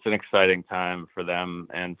 it's an exciting time for them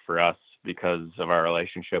and for us because of our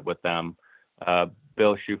relationship with them.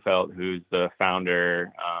 Bill Schufelt, who's the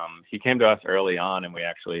founder, he came to us early on, and we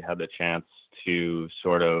actually had the chance to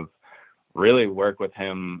sort of really work with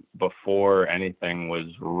him before anything was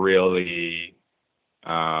really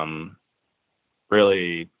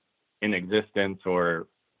in existence or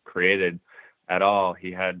created at all.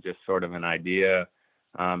 He had just sort of an idea.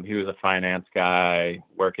 He was a finance guy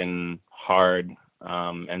working hard,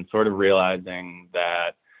 and sort of realizing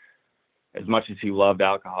that as much as he loved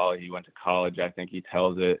alcohol, he went to college, I think he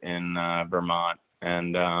tells it, in Vermont.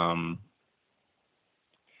 And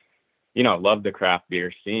loved the craft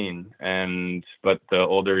beer scene. But the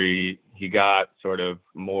older he got, sort of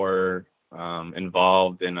more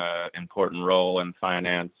involved in a important role in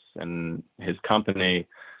finance and his company,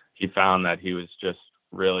 he found that he was just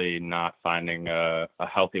really not finding a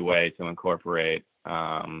healthy way to incorporate,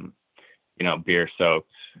 beer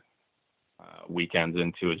soaked weekends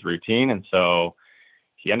into his routine. And so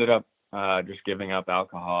he ended up just giving up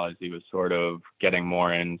alcohol as he was sort of getting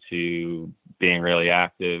more into being really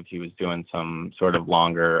active. He was doing some sort of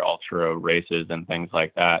longer ultra races and things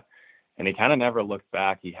like that. And he kind of never looked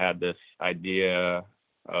back. He had this idea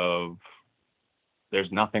of,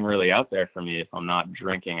 there's nothing really out there for me if I'm not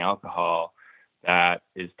drinking alcohol that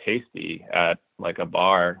is tasty at like a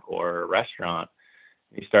bar or a restaurant.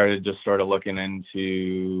 He started just sort of looking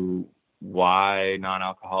into why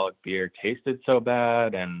non-alcoholic beer tasted so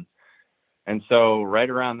bad. And so right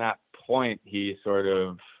around that point, he sort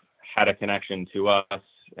of had a connection to us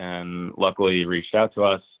and luckily reached out to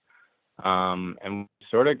us. And we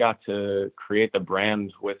sort of got to create the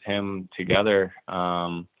brand with him together,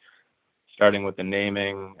 starting with the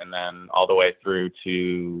naming and then all the way through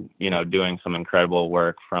to, doing some incredible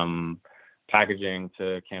work from packaging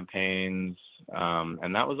to campaigns.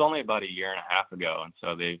 And that was only about a year and a half ago. And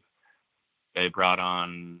so they brought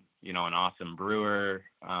on, an awesome brewer,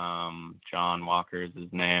 John Walker is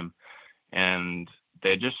his name. And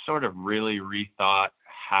they just sort of really rethought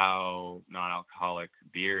how non-alcoholic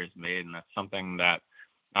beer is made. And that's something that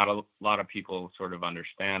not a lot of people sort of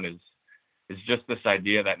understand is just this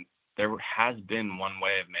idea that there has been one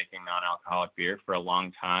way of making non-alcoholic beer for a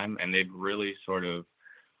long time. And they've really sort of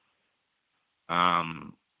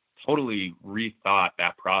totally rethought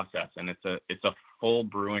that process. And it's a full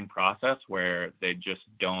brewing process where they just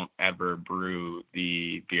don't ever brew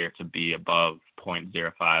the beer to be above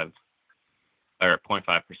 0.05 or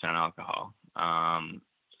 0.5% alcohol.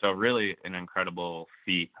 So really an incredible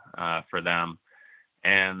feat for them.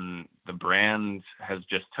 And the brand has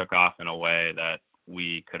just took off in a way that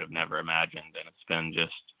we could have never imagined. And it's been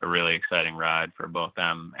just a really exciting ride for both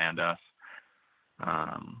them and us.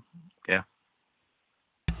 Yeah.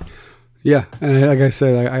 Yeah, and like I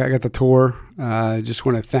said, I got the tour. I just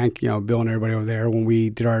want to thank Bill and everybody over there when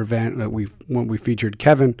we did our event. When we featured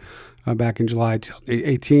Kevin back in July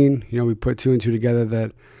 2018. We put two and two together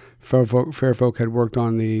that Fairfolk had worked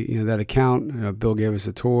on that account. Bill gave us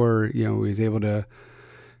a tour. We was able to.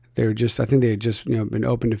 I think they had just been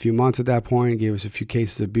opened a few months at that point. Gave us a few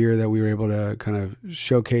cases of beer that we were able to kind of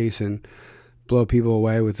showcase and blow people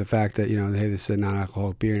away with the fact that hey, this is a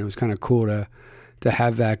non-alcoholic beer, and it was kind of cool to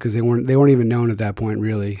have that because they weren't even known at that point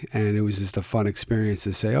really, and it was just a fun experience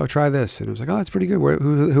to say, oh, try this, and it was like, oh, that's pretty good.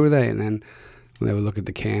 Who are they? And then when they would look at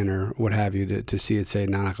the can or what have you to see it say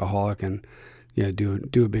non-alcoholic and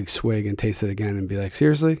do a big swig and taste it again and be like,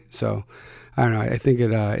 seriously? So I don't know. I think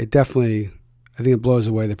it definitely it blows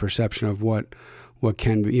away the perception of what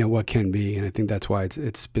can be, and I think that's why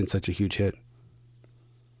it's been such a huge hit.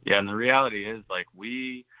 Yeah, and the reality is like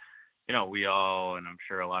we all, and I'm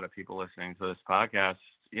sure a lot of people listening to this podcast,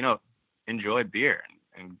 enjoy beer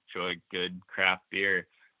and enjoy good craft beer.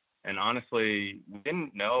 And honestly, we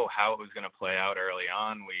didn't know how it was going to play out early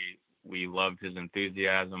on. We loved his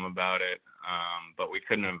enthusiasm about it, but we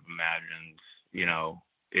couldn't have imagined,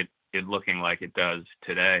 it looking like it does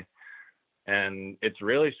today. And it's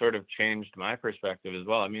really sort of changed my perspective as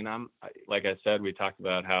well. I mean, like I said, we talked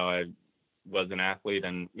about how I was an athlete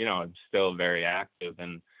and, I'm still very active,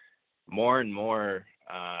 and more and more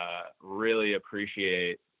really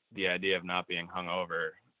appreciate the idea of not being hungover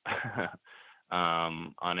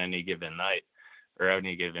on any given night or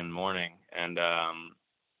any given morning. And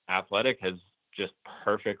Athletic has just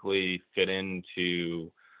perfectly fit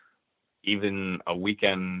into even a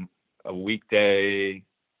weekday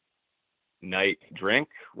night drink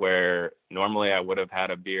where normally I would have had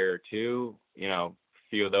a beer or two,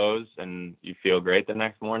 few of those, and you feel great the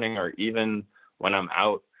next morning. Or even when I'm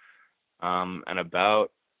out and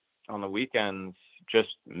about on the weekends, just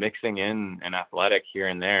mixing in an Athletic here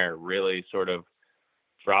and there really sort of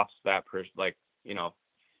drops that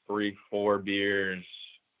 3-4 beers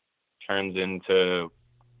turns into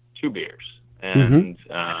 2 beers. And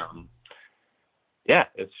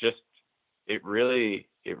it's just, it really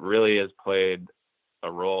has played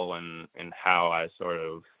a role in how I sort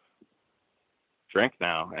of drink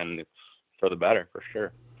now, and it's for the better for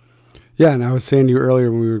sure. Yeah, and I was saying to you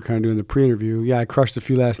earlier when we were kind of doing the pre-interview, I crushed a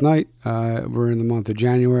few last night. We're in the month of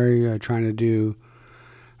January, trying to do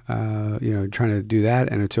that,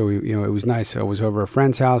 and so it was nice. I was over a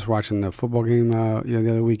friend's house watching the football game,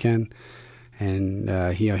 the other weekend,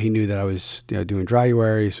 and he knew that I was doing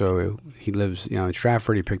Dryuary, so he lives in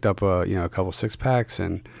Stratford. He picked up a couple 6 packs,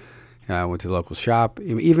 and I went to the local shop.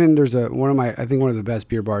 Even there's I think one of the best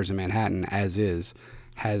beer bars in Manhattan, as is,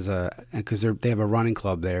 has because they have a running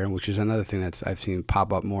club there, which is another thing that's I've seen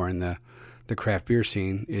pop up more in the craft beer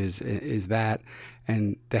scene is that,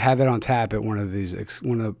 and to have it on tap at one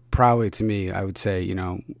of probably, to me, I would say, in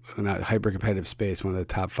a hyper competitive space, one of the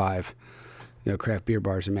top 5 craft beer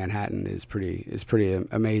bars in Manhattan is pretty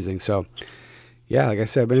amazing. So yeah, like I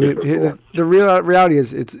said, but I mean, the real reality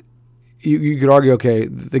is it's you could argue, okay,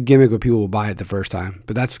 the gimmick of people will buy it the first time,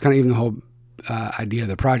 but that's kind of even the whole idea of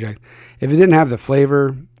the project. If it didn't have the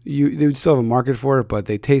flavor, they would still have a market for it, but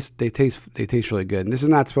they taste really good. And this is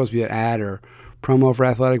not supposed to be an ad or promo for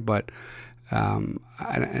Athletic, but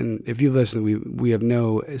and if you listen, we have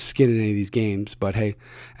no skin in any of these games. But hey,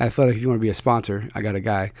 Athletic, if you want to be a sponsor, I got a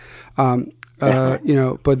guy. But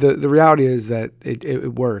the reality is that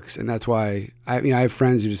it works, and that's why I have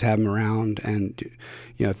friends who just have them around, and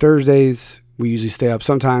Thursdays we usually stay up.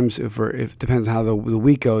 Sometimes if it depends on how the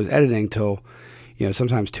week goes, editing till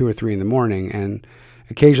sometimes 2 or 3 in the morning, and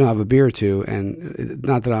occasionally I'll have a beer or two. And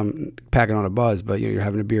not that I'm packing on a buzz, but you're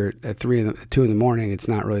having a beer at 2 in the morning. It's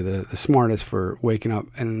not really the smartest for waking up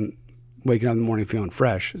in the morning feeling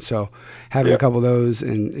fresh. So having a couple of those,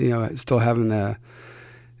 and still having that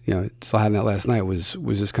last night was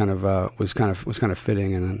just kind of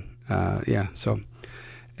fitting, and so.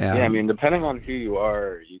 Yeah, I mean, depending on who you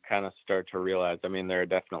are, you kind of start to realize, I mean, there are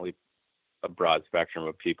definitely a broad spectrum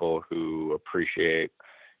of people who appreciate,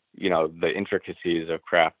 the intricacies of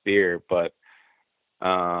craft beer, but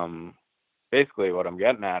basically what I'm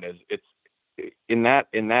getting at is it's in that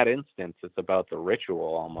instance, it's about the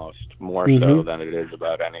ritual almost more so than it is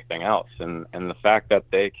about anything else. And the fact that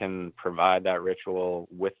they can provide that ritual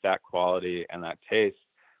with that quality and that taste,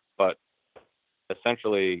 but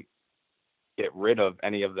essentially get rid of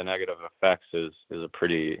any of the negative effects is a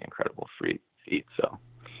pretty incredible feat.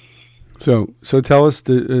 So tell us,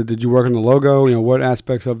 did you work on the logo? What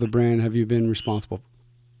aspects of the brand have you been responsible for?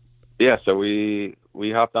 Yeah, so we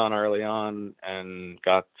hopped on early on and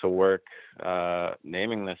got to work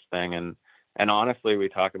naming this thing, and honestly, we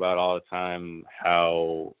talk about all the time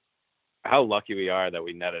how lucky we are that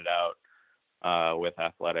we netted out with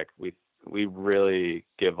Athletic. We really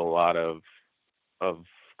give a lot of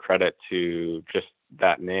credit to just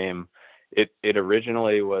that name. It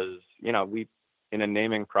originally was, we, in a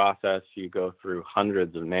naming process, you go through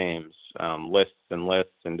hundreds of names, lists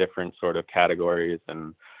and different sort of categories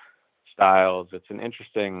and styles. It's an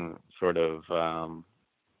interesting sort of,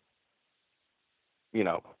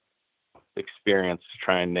 experience to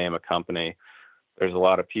try and name a company. There's a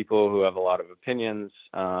lot of people who have a lot of opinions.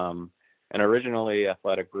 And originally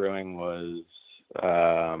Athletic Brewing was,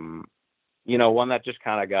 one that just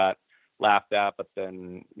kind of got laughed at, but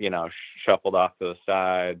then, shuffled off to the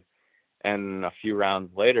side. And a few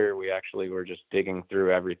rounds later, we actually were just digging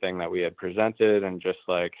through everything that we had presented and just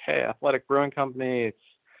like, hey, Athletic Brewing Company, it's,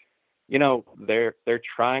 they're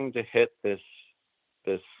trying to hit this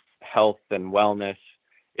health and wellness.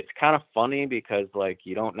 It's kind of funny because like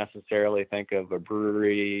you don't necessarily think of a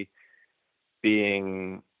brewery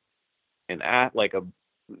being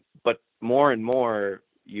but more and more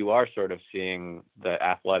you are sort of seeing the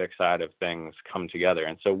athletic side of things come together.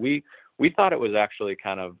 And so we thought it was actually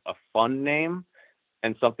kind of a fun name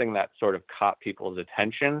and something that sort of caught people's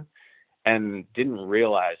attention, and didn't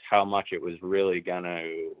realize how much it was really going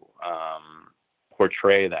to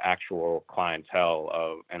portray the actual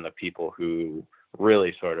clientele and the people who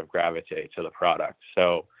really sort of gravitate to the product.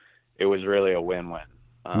 So it was really a win-win.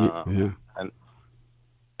 And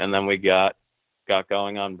then we got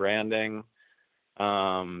going on branding.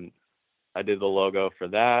 I did the logo for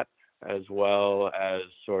that, as well as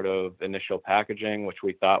sort of initial packaging, which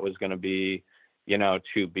we thought was going to be,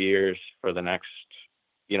 2 beers for the next,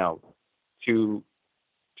 two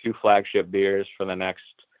flagship beers for the next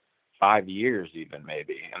 5 years, even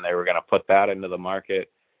maybe. And they were going to put that into the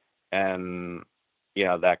market. And,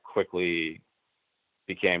 that quickly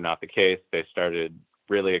became not the case. They started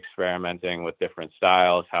really experimenting with different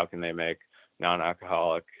styles. How can they make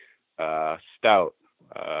non-alcoholic stout,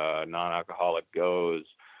 non-alcoholic goes,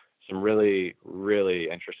 some really, really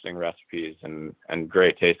interesting recipes and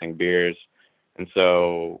great tasting beers. And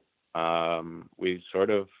so we sort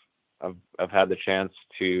of have had the chance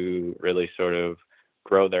to really sort of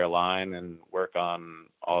grow their line and work on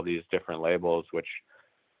all these different labels, which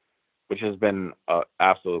has been an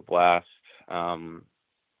absolute blast. In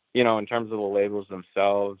terms of the labels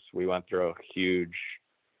themselves, we went through a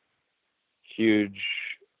huge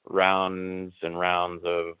rounds and rounds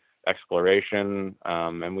of exploration.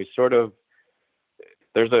 And we sort of,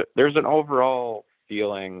 there's an overall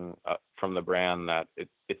feeling from the brand that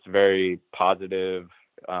it's very positive.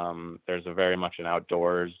 There's a very much an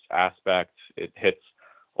outdoors aspect. It hits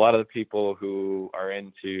a lot of the people who are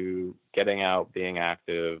into getting out, being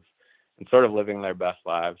active, and sort of living their best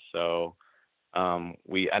lives. So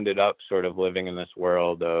we ended up sort of living in this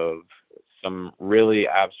world of some really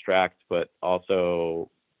abstract, but also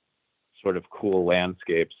sort of cool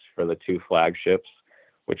landscapes for the two flagships,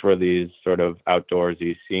 which were these sort of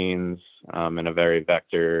outdoorsy scenes in a very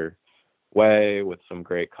vector way with some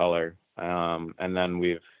great color. And then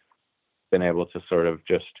we've been able to sort of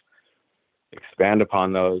just expand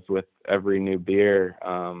upon those with every new beer.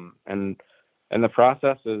 And the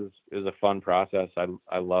process is a fun process.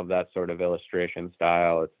 I love that sort of illustration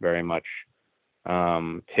style. It's very much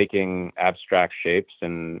taking abstract shapes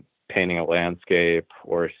and painting a landscape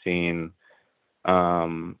or a scene.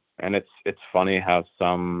 And it's funny how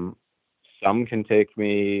some can take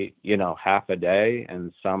me, half a day,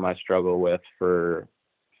 and some I struggle with for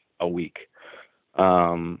a week.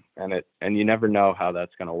 And you never know how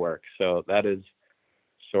that's going to work. So that is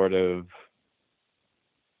sort of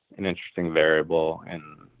an interesting variable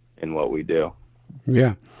in what we do.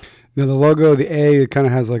 Yeah. Now the logo, the A, it kind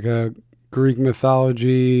of has like a Greek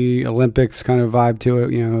mythology, Olympics kind of vibe to it.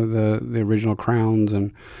 The original crowns,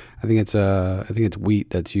 and I think it's wheat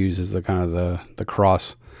that's used as the kind of the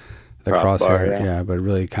cross, the crosshair. Yeah, but it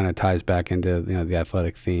really kind of ties back into the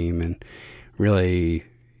athletic theme, and really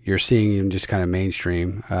you're seeing even just kind of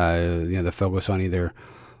mainstream. The focus on either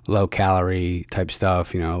low calorie type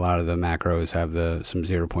stuff. A lot of the macros have some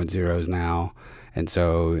 0.0s now, and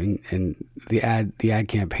so and the ad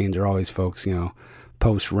campaigns are always folks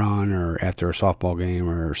post run or after a softball game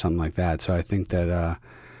or something like that. So I think that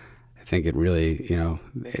I think it really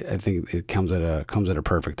I think it comes at a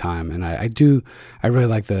perfect time, and I really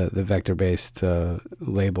like the vector based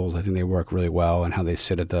labels. I think they work really well, and how they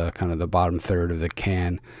sit at the kind of the bottom third of the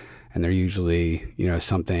can, and they're usually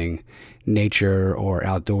something nature or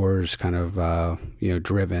outdoors kind of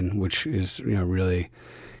driven, which is really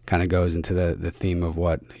kind of goes into the theme of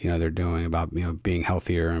what they're doing about being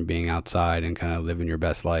healthier and being outside and kind of living your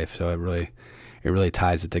best life. So it really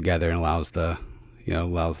ties it together and allows the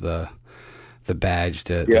badge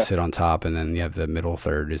to sit on top, and then you have the middle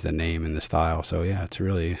third is the name and the style. So yeah, it's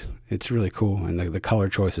really cool, and the color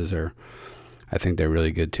choices I think they're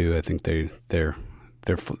really good too. I think they're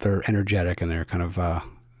energetic, and they're kind of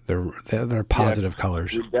they're positive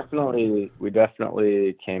colors. We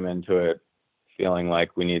definitely came into it feeling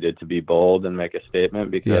like we needed to be bold and make a statement,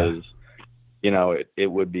 because it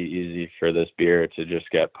would be easy for this beer to just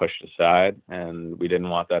get pushed aside, and we didn't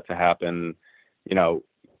want that to happen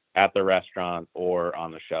at the restaurant or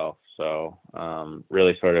on the shelf. So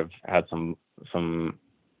really sort of had some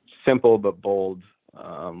simple but bold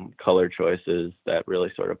color choices that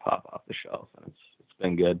really sort of pop off the shelf, and it's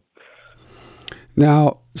been good.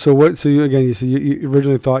 Now, so you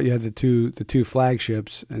originally thought you had the two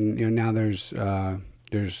flagships, and now there's a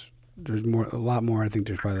lot more. I think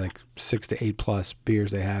there's probably like 6 to 8 plus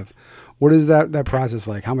beers they have. What is that process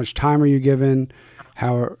like? How much time are you given?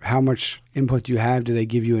 How much input do you have? Do they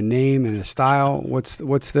give you a name and a style? What's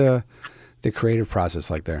the creative process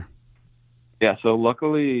like there? Yeah, so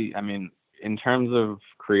luckily, in terms of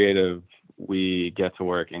creative, we get to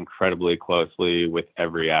work incredibly closely with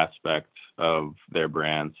every aspect of their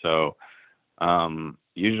brand. So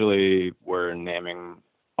usually we're naming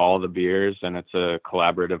all the beers, and it's a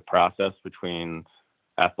collaborative process between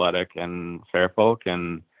Athletic and Fairfolk,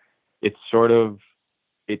 and it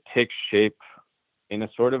takes shape in a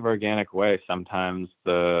sort of organic way. Sometimes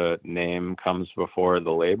the name comes before the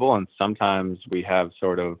label, and sometimes we have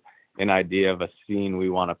sort of an idea of a scene we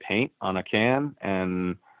want to paint on a can,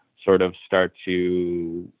 and sort of start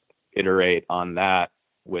to iterate on that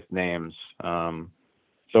with names.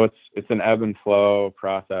 So it's an ebb and flow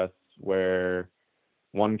process where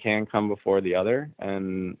one can come before the other,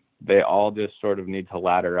 and they all just sort of need to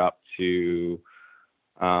ladder up to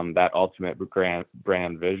that ultimate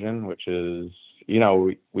brand vision, which is,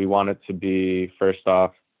 we want it to be, first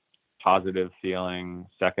off, positive feeling.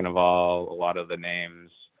 Second of all, a lot of the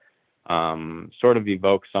names sort of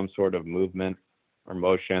evoke some sort of movement or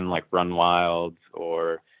motion, like Run Wild,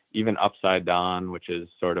 or even Upside Down, which is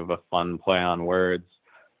sort of a fun play on words.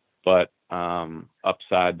 But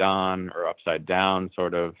Upside Down or Upside Down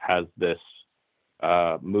sort of has this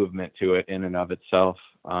movement to it in and of itself.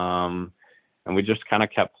 And we just kind of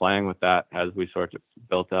kept playing with that as we sort of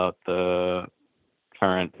built out the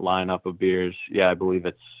current lineup of beers. Yeah, I believe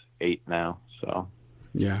it's 8 now. So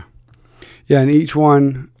yeah. Yeah, and each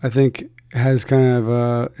one I think has kind of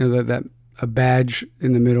that a badge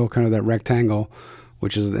in the middle, kind of that rectangle,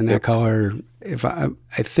 which is in that color. If I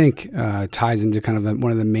think ties into kind of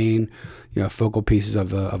one of the main focal pieces of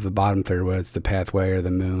the bottom third, whether it's the pathway or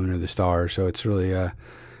the moon or the star. So it's really I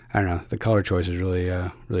don't know, the color choices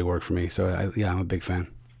really work for me. So I'm a big fan.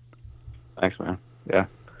 Thanks, man. Yeah.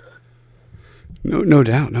 No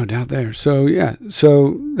doubt there. So yeah,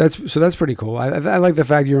 so that's pretty cool. I like the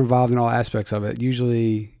fact you're involved in all aspects of it.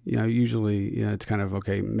 Usually it's kind of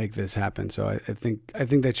okay, make this happen. So I think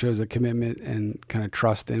that shows a commitment and kind of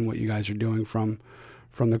trust in what you guys are doing from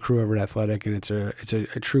the crew over at Athletic, and it's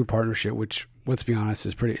a true partnership. Which, let's be honest,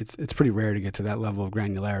 is it's pretty rare to get to that level of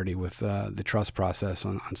granularity with the trust process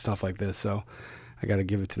on stuff like this. So I got to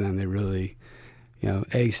give it to them. They really,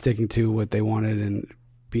 sticking to what they wanted and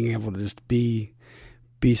being able to just be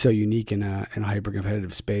so unique in a hyper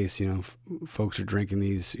competitive space. Folks are drinking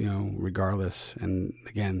these, regardless. And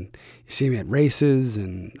again, you see them at races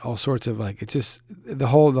and all sorts of it's just the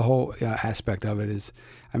whole aspect of it is.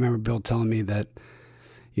 I remember Bill telling me that,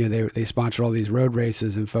 they sponsored all these road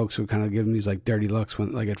races and folks would kind of give them these dirty looks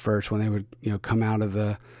when at first when they would, come out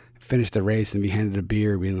of finish the race and be handed a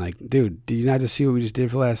beer, being like, dude, did you not just see what we just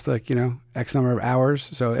did for the last X number of hours?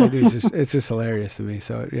 So it's just hilarious to me.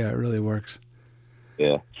 So yeah, it really works.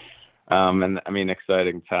 Yeah. And I mean,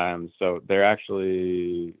 exciting times. So they're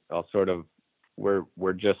actually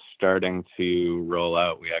we're just starting to roll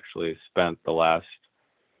out. We actually spent the last,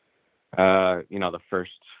 the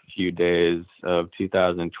first few days of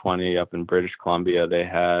 2020 up in British Columbia. They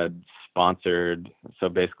had sponsored. So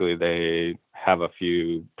basically they have a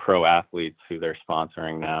few pro athletes who they're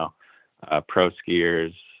sponsoring now, pro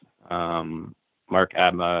skiers, Mark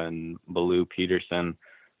Adma and Baloo Peterson,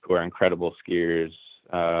 who are incredible skiers,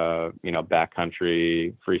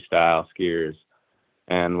 backcountry freestyle skiers.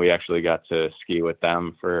 And we actually got to ski with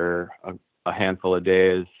them for a handful of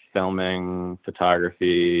days, filming,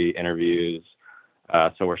 photography, interviews.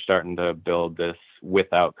 So we're starting to build this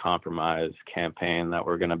without compromise campaign that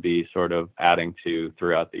we're going to be sort of adding to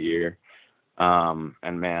throughout the year.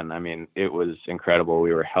 And man, I mean, it was incredible.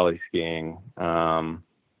 We were heli skiing. And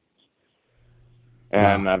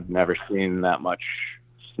wow. I've never seen that much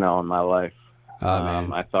snow in my life.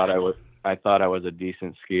 I thought I was a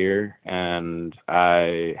decent skier, and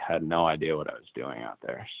I had no idea what I was doing out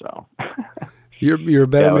there. So you're a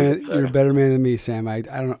better man. You're a better man than me, Sam. I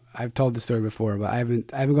don't. I've told the story before, but I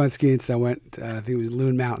haven't gone skiing since I went. I think it was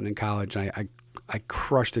Loon Mountain in college. I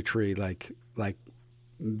crushed a tree like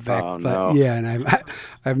no. yeah, and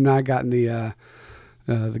I've not gotten the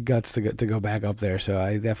guts to go back up there. So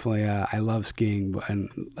I definitely I love skiing, and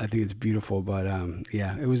I think it's beautiful. But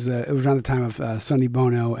yeah, it was around the time of Sonny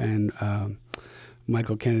Bono and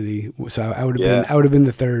Michael Kennedy. So I would have been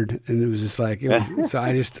the third, and it was just so I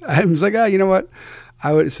was like, you know what,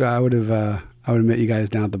 I would have met you guys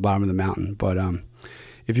down at the bottom of the mountain. But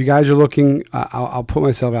if you guys are looking, I'll put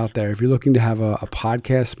myself out there. If you're looking to have a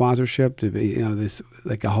podcast sponsorship, to be, this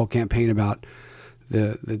a whole campaign about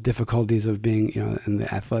the difficulties of being, in the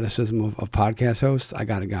athleticism of podcast hosts, I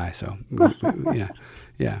got a guy. So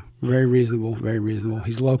yeah, very reasonable.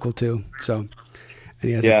 He's local too. So, and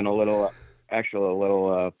he has and a little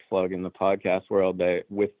plug in the podcast world.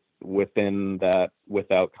 Within that,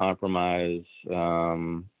 without compromise. They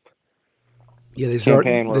started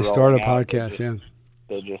a podcast.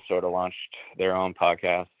 They just sort of launched their own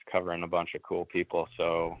podcast covering a bunch of cool people.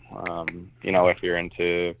 So, if you're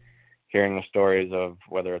into hearing the stories of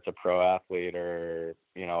whether it's a pro athlete or,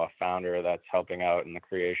 a founder that's helping out in the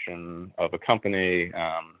creation of a company,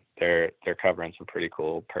 they're covering some pretty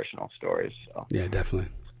cool personal stories. So. Yeah, definitely.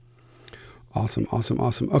 Awesome.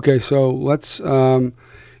 Okay, so let's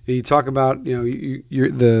you talk about you're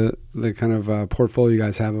the kind of portfolio you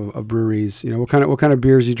guys have of breweries. What kind of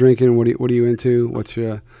beers you drinking? What are you into? What's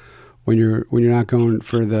your when you're not going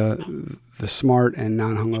for the smart and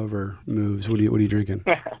non hungover moves? What are you drinking?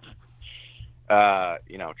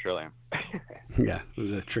 Trillium. Yeah, it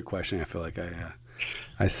was a trick question. I feel like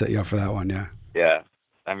I set you up for that one. Yeah. Yeah,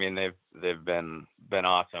 I mean they've been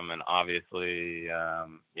awesome, and obviously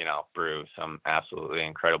brew some absolutely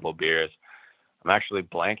incredible beers. I'm actually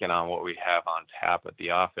blanking on what we have on tap at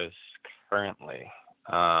the office currently.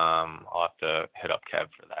 I'll have to hit up Kev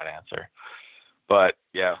for that answer. But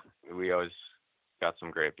yeah, we always got some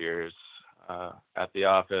great beers at the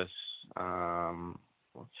office.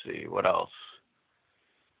 Let's see, what else?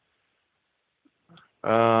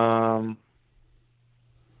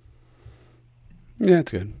 Yeah,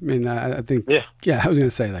 it's good. I mean, I think. Yeah. Yeah, I was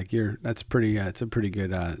gonna say like that's pretty. It's a pretty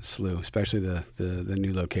good slew, especially the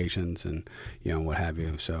new locations and what have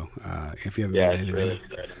you. So if you haven't been Yeah, to it's anything, really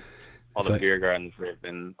exciting. I All the feel like, beer gardens they've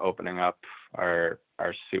been opening up are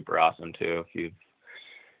super awesome too. If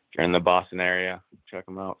you're in the Boston area, check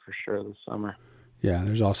them out for sure this summer. yeah,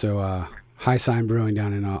 there's also High Sign Brewing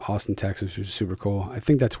down in Austin, Texas, which is super cool. I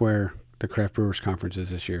think that's where the Craft Brewers Conference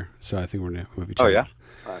is this year. So I think we'll be Oh checking. yeah.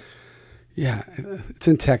 Nice. Yeah, it's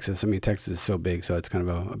in Texas. I mean, Texas is so big, so it's kind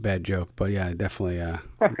of a bad joke. But yeah, definitely. I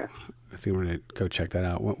think we're gonna go check that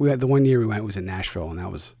out. We had the one year we went was in Nashville, and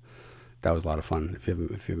that was a lot of fun. If you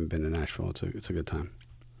haven't been to Nashville, it's a good time.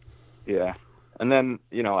 Yeah. And then,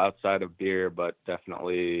 outside of beer, but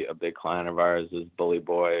definitely a big client of ours is Bully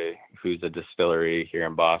Boy, who's a distillery here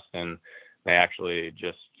in Boston. They actually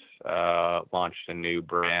just launched a new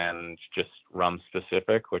brand, just rum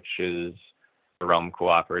specific, which is the Rum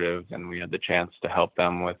Cooperative. And we had the chance to help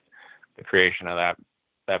them with the creation of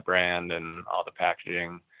that brand and all the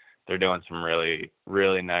packaging. They're doing some really,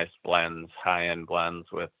 really nice blends, high-end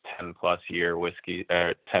blends with 10+ year whiskey,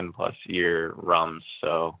 10+ year rums.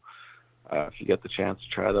 So, if you get the chance to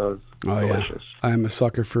try those, delicious. Yeah, I'm a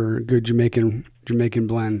sucker for good Jamaican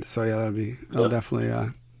blend. So yeah, I'll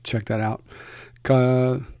definitely check that out.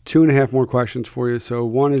 2.5 more questions for you. So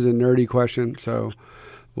one is a nerdy question. So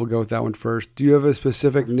we'll go with that one first. Do you have a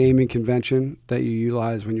specific naming convention that you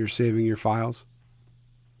utilize when you're saving your files?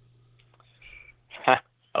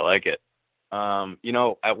 I like it.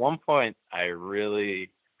 At one point I really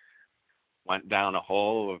went down a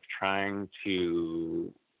hole of trying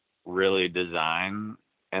to really design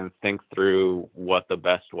and think through what the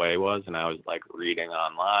best way was, and I was like reading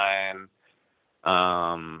online,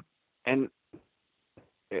 and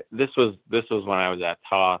this was when I was at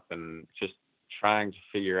top and just trying to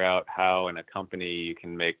figure out how in a company you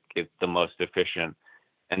can make it the most efficient.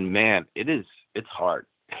 And man, it's hard.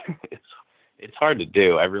 it's hard to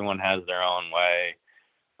do. Everyone has their own way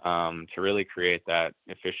to really create that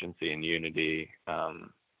efficiency and unity.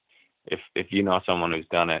 If you know someone who's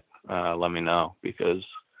done it, let me know, because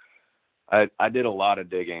I did a lot of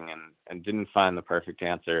digging and didn't find the perfect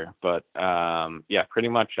answer. But yeah, pretty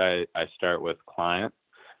much I start with client,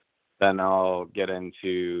 then I'll get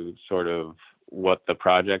into sort of what the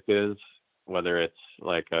project is, whether it's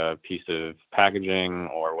like a piece of packaging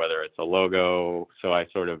or whether it's a logo. So I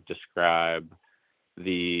sort of describe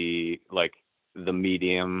the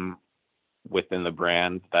medium within the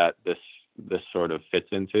brand that this sort of fits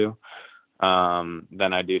into.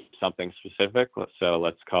 Then I do something specific. So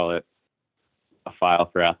let's call it a file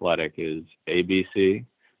for Athletic is ABC,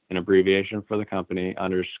 an abbreviation for the company,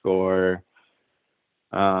 underscore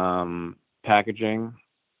packaging,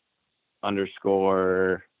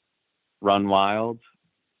 underscore run wild,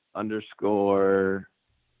 underscore,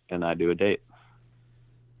 and I do a date.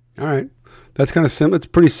 All right. That's kind of similar. It's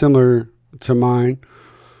pretty similar to mine.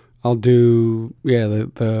 I'll do,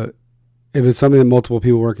 the if it's something that multiple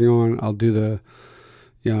people are working on, I'll do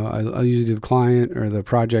I'll usually do the client or the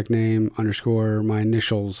project name underscore my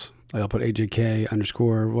initials. Like I'll put AJK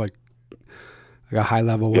underscore like a high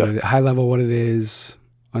level what it is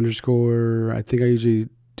underscore. I think I usually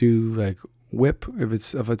do like whip if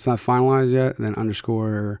it's not finalized yet, and then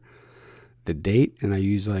underscore the date. And I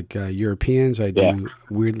use like European, so I do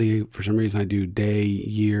weirdly for some reason I do day,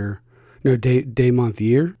 month,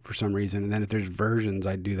 year for some reason. And then if there's versions,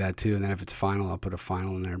 I do that too. And then if it's final, I'll put a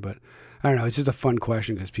final in there. But I don't know. It's just a fun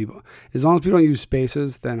question because as long as people don't use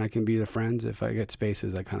spaces, then I can be their friends. If I get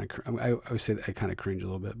spaces, I would say that I kind of cringe a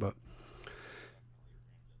little bit. But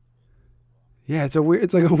yeah, it's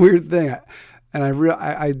like a weird thing. And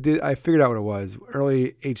I figured out what it was.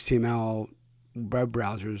 Early HTML web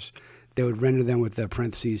browsers, they would render them with the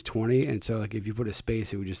parentheses 20. And so like if you put a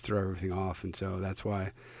space, it would just throw everything off. And so that's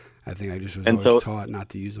why I think I just was always taught not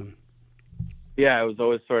to use them. Yeah, I was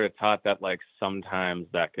always sort of taught that like sometimes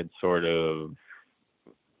that could sort of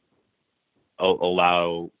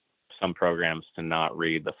allow some programs to not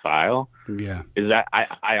read the file. Yeah. Is that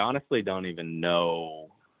I honestly don't even know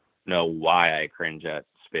why I cringe at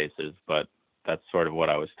spaces, but that's sort of what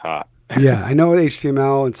I was taught. Yeah, I know with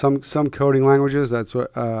HTML and some coding languages, that's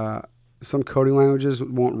what some coding languages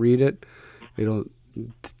won't read it. It'll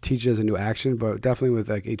teach it as a new action, but definitely with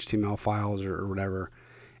like HTML files or whatever,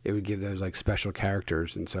 it would give those like special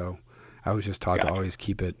characters. And so I was just taught to always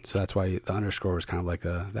keep it. So that's why the underscore was kind of like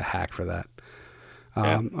the hack for that.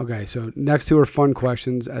 Okay, so next two are fun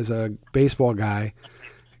questions. As a baseball guy,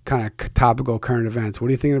 kind of topical current events, what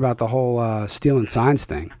are you thinking about the whole stealing signs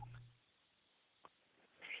thing?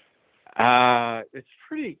 It's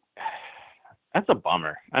pretty. That's a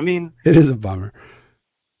bummer. I mean, It is a bummer.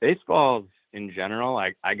 baseballs in general,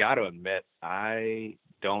 I got to admit, I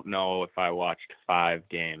don't know if I watched 5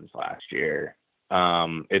 games last year.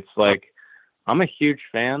 It's like I'm a huge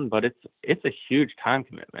fan, but it's a huge time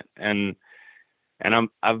commitment, and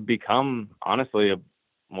I've become honestly a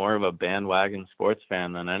more of a bandwagon sports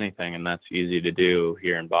fan than anything, and that's easy to do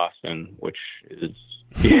here in Boston, which is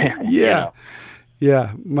yeah, you Yeah. know.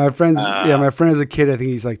 Yeah. Uh, My friend as a kid, I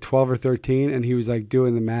think he's like 12 or 13, and he was like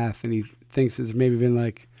doing the math, and he thinks it's maybe been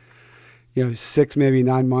like, 6, maybe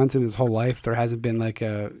 9 months in his whole life. There hasn't been like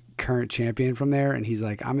a current champion from there. And he's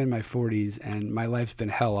like, I'm in my 40s and my life's been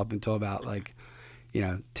hell up until about like,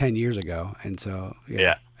 10 years ago. And so, yeah.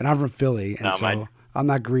 yeah, And I'm from Philly. And no, my so I'm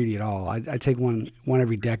not greedy at all. I take one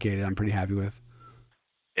every decade and I'm pretty happy with.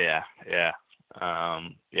 yeah, yeah,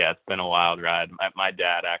 yeah. It's been a wild ride. My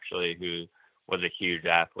dad actually, who was a huge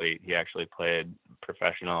athlete, he actually played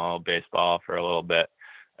professional baseball for a little bit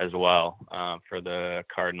as well for the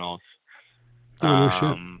Cardinals. Oh, no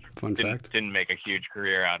shit. Um, Fun didn't fact. didn't make a huge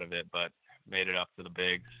career out of it, but made it up to the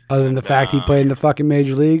bigs. Other than the And fact he played in the fucking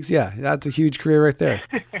major leagues, yeah, that's a huge career right there.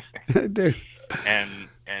 Dude. and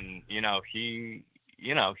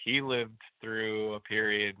he lived through a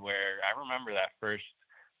period where I remember that first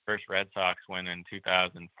Red Sox win in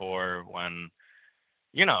 2004 when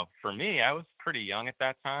for me I was pretty young at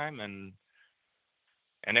that time and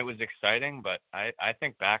it was exciting, but I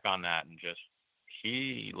think back on that and just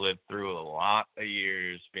he lived through a lot of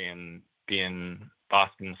years being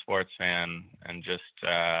Boston sports fan and just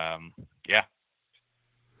yeah,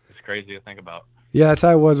 it's crazy to think about. Yeah, that's how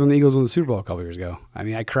I was when the Eagles won the Super Bowl a couple years ago. I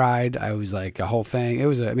mean, I cried. I was like a whole thing. It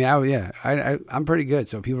was. I'm pretty good.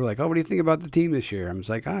 So people were like, "Oh, what do you think about the team this year?" I was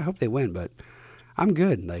like, "I hope they win, but I'm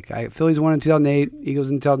good." Like, Phillies won in 2008, Eagles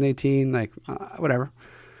in 2018. Like, whatever.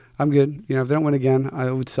 I'm good. If they don't win again,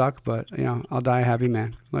 it would suck, but I'll die a happy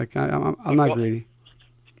man. Like, I'm not Well, greedy.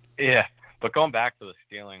 yeah, but going back to the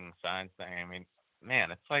stealing signs thing, I mean,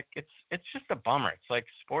 man, it's like it's just a bummer. It's like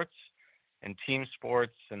sports and team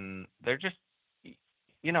sports, and they're just,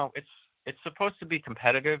 it's supposed to be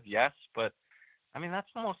competitive, yes, but I mean that's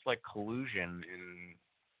almost like collusion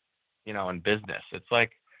in business. It's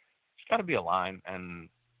like there's got to be a line, and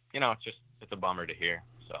it's a bummer to hear.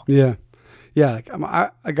 So Yeah, yeah.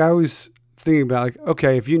 I was thinking about like,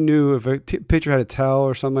 okay, if you knew if a pitcher had a tell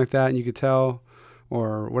or something like that, and you could tell,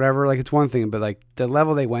 or whatever, like it's one thing, but like the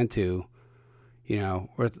level they went to,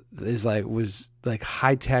 where was like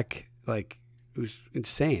high tech, like it was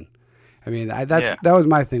insane. I mean, yeah, that was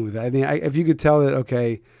my thing with it. I mean, if you could tell that,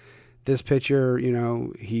 okay, this pitcher,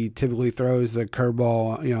 he typically throws the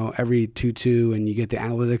curveball, every 2-2, and you get the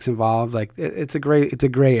analytics involved. Like it's a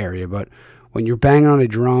gray area, but when you're banging on a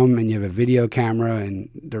drum and you have a video camera and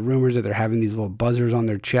the rumors that they're having these little buzzers on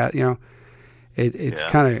their chest, it's yeah,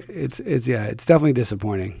 kind of it's definitely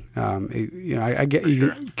disappointing. I get for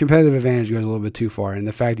sure. competitive advantage goes a little bit too far, and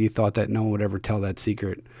the fact that you thought that no one would ever tell that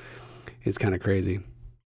secret is kind of crazy.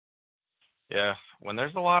 Yeah, when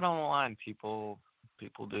there's a lot on the line, people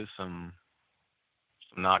do some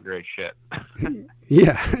not great shit.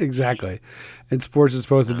 Yeah, exactly. And sports is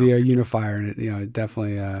supposed to No, be a unifier, and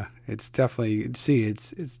it's definitely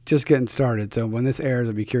it's just getting started. So when this airs,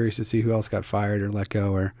 I'll be curious to see who else got fired or let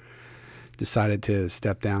go or decided to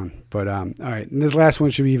step down. But all right, and this last one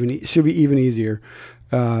should be even easier.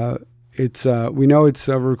 It's we know it's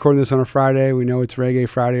we're recording this on a Friday. We know it's Reggae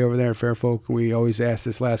Friday over there at Fairfolk, and we always ask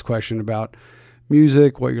this last question about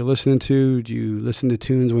music, what you're listening to. Do you listen to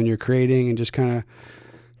tunes when you're creating, and just kind of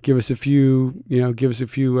give us a few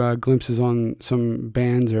glimpses on some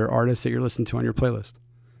bands or artists that you're listening to on your playlist.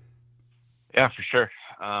 yeah, for sure.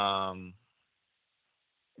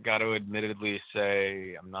 Got to admittedly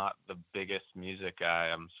say I'm not the biggest music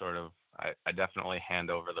guy. I definitely hand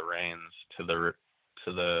over the reins to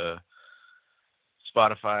the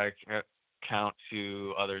Spotify account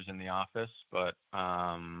to others in the office. But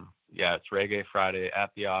yeah, it's Reggae Friday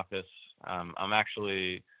at the office. I'm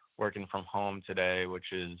actually working from home today,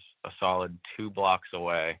 which is a solid 2 blocks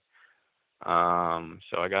away. So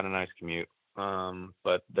I got a nice commute.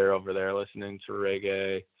 But they're over there listening to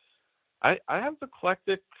reggae. I have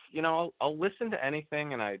eclectic, I'll listen to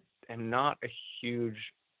anything, and I am not a huge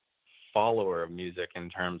follower of music in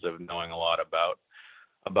terms of knowing a lot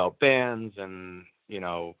about bands and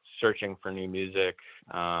searching for new music.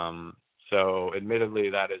 So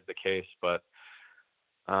admittedly that is the case, but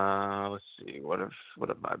let's see, what have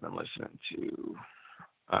I been listening to?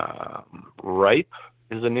 Ripe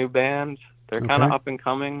is a new band. They're kind of Okay. up and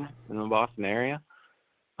coming in the Boston area.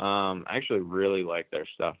 I actually really like their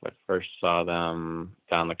stuff. I first saw them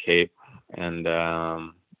down the Cape, and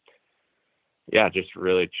yeah, just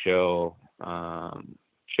really chill,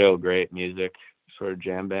 great music, sort of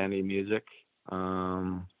jam bandy music.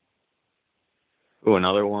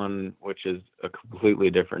 Another one, which is a completely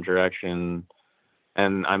different direction.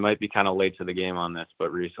 And I might be kind of late to the game on this,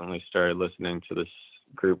 but recently started listening to this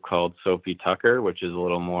group called Sophie Tucker, which is a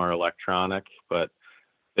little more electronic, but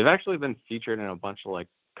they've actually been featured in a bunch of like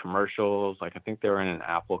commercials. Like I think they were in an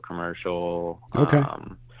Apple commercial. Okay.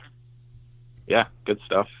 Yeah, good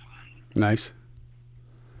stuff. Nice.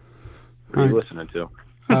 What are you listening to?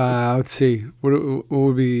 Let's see. What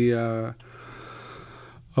would be? I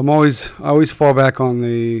always fall back on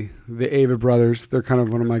the Ava Brothers. They're kind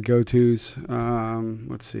of one of my go-tos.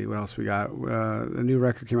 Let's see what else we got. The new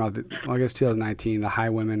record came out. I guess 2019. The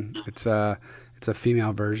Highwaymen. It's a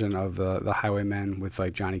female version of the Highwaymen with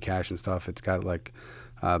like Johnny Cash and stuff. It's got like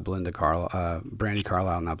Brandy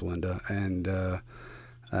Carlisle, not Belinda, and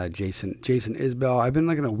Jason Isbell. I've been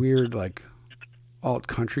like in a weird like alt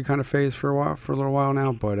country kind of phase for a little while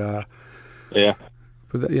now, but yeah.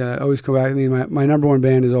 But I always come back. I mean, my number one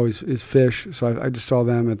band is Fish. So I just saw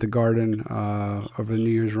them at the Garden over the New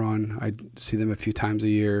Year's run. I see them a few times a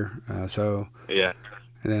year. Yeah.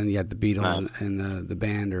 And then you had the Beatles and the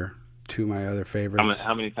band are two of my other favorites.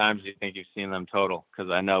 How many times do you think you've seen them total?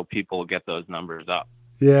 Because I know people get those numbers up.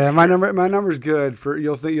 Yeah, my number's good.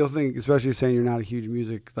 You'll think, especially saying you're not a huge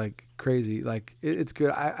music like crazy. Like it's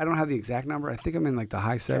good. I don't have the exact number. I think I'm in like the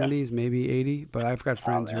high 70s, maybe 80. But I've got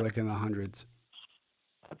friends who are like in the hundreds.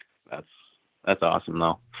 That's awesome,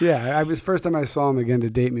 though. Yeah, first time I saw him again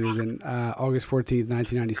to date me was in August 14th,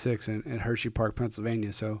 1996 in Hershey Park,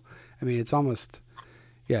 Pennsylvania. So, I mean, it's almost,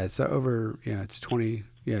 it's over, it's 20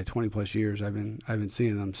 plus years I've been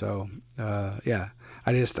seeing them. So, I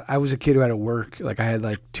was a kid who had to work. Like I had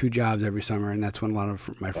like 2 jobs every summer, and that's when a lot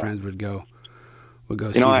of my friends would go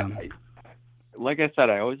see them. Like I said,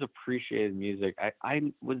 I always appreciated music.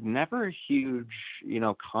 I was never a huge,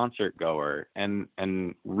 concert goer. And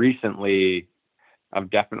recently I've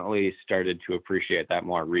definitely started to appreciate that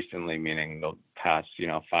more recently, meaning the past,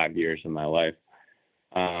 5 years of my life.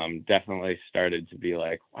 Definitely started to be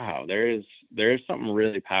like, wow, there is something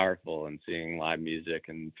really powerful in seeing live music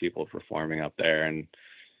and people performing up there, and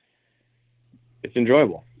it's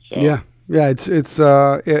enjoyable. So yeah, it's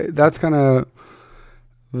that's kind of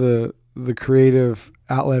the creative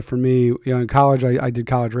outlet for me. In college, I did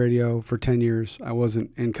college radio for 10 years. I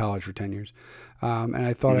wasn't in college for 10 years. And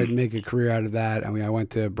I thought I'd make a career out of that. I mean, I went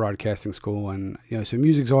to broadcasting school, and, so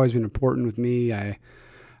music's always been important with me. I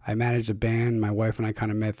managed a band. My wife and I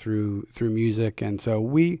kind of met through music. And so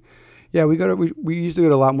we used to go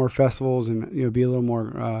to a lot more festivals and, be a little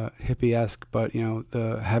more hippie-esque, but,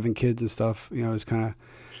 having kids and stuff, is kind of,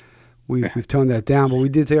 We've toned that down, but we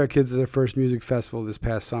did take our kids to their first music festival this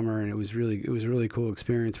past summer, and it was a really cool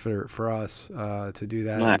experience for us to do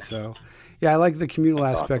that. Nice. And so, I like the communal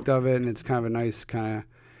aspect of it, and it's kind of a nice kind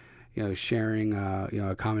of sharing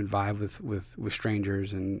a common vibe with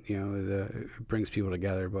strangers, and it brings people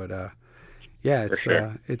together. But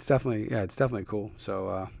it's definitely cool. So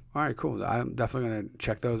all right, cool. I'm definitely gonna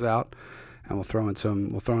check those out, and we'll throw in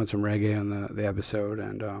some reggae on the episode,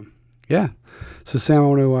 and. Yeah. So Sam, I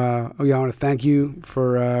want to thank you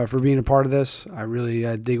for being a part of this. I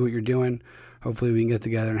really dig what you're doing. Hopefully we can get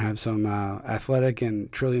together and have some Athletic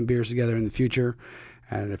and Trillium beers together in the future.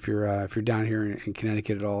 And if you're down here in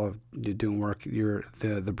Connecticut at all, you're doing work,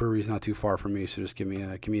 the brewery's not too far from me. So just give me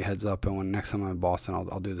a heads up, and when next time I'm in Boston,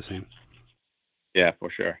 I'll do the same. Yeah, for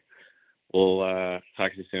sure. We'll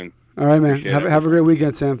talk to you soon. All right, man. Have a great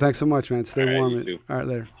weekend, Sam. Thanks so much, man. Stay warm. You too. All right,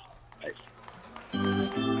 later. Bye.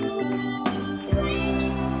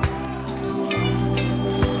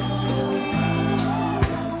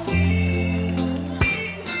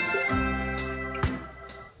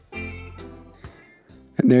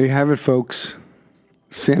 And there you have it, folks.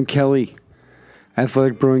 Sam Kelly,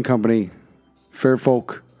 Athletic Brewing Company,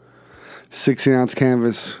 Fairfolk, 16-ounce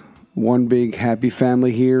canvas, one big happy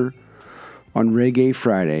family here on Reggae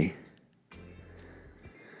Friday.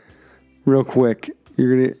 Real quick, we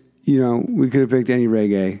could have picked any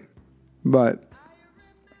reggae, but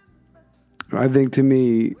I think to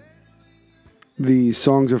me, the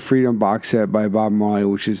Songs of Freedom box set by Bob Marley,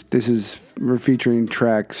 we're featuring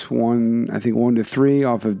tracks 1 to 3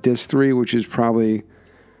 off of disc 3, which is probably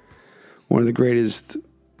one of the greatest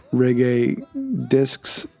reggae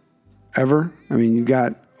discs ever. I mean, you've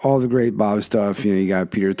got all the great Bob stuff. You got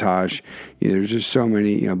Peter Tosh. There's just so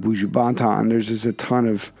many. Buju Banton. There's just a ton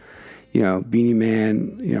of, Beanie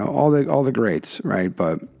Man. All the greats, right?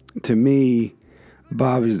 But to me,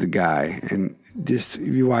 Bob is the guy. And just if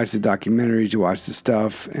you watch the documentaries, you watch the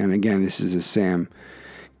stuff. And again, this is a Sam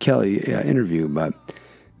Kelly interview, but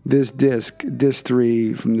this disc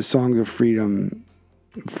 3 from the Song of Freedom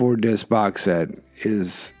 4-disc box set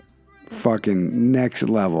is fucking next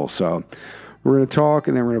level. So we're going to talk,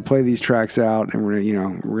 and then we're going to play these tracks out, and we're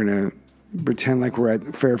going to pretend like we're at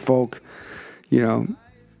Fairfolk,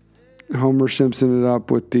 Homer Simpson it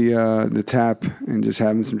up with the tap and just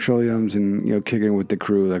having some Trilliums and, kicking it with the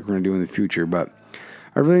crew like we're going to do in the future. But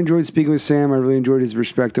I really enjoyed speaking with Sam. I really enjoyed his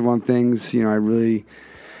perspective on things. I'm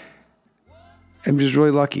just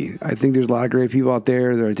really lucky. I think there's a lot of great people out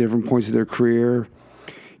there that are at different points of their career.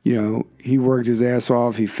 He worked his ass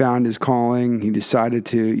off. He found his calling. He decided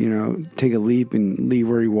to, take a leap and leave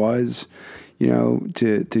where he was,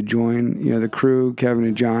 to join, the crew, Kevin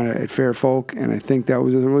and John at Fairfolk. And I think that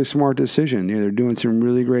was a really smart decision. They're doing some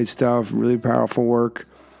really great stuff, really powerful work,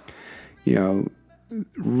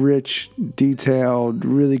 rich, detailed,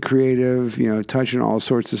 really creative, touching all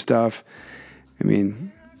sorts of stuff. I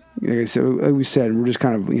mean, like we said, we're just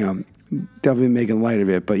kind of, definitely making light of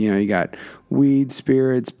it. But, you got weed,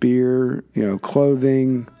 spirits, beer,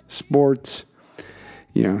 clothing, sports.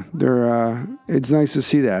 It's nice to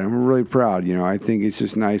see that. I'm really proud. I think it's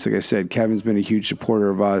just nice. Like I said, Kevin's been a huge supporter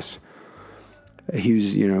of us. He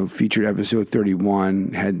was, featured episode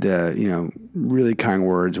 31, had really kind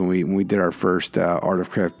words when we did our first Art of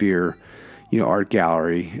Craft Beer, art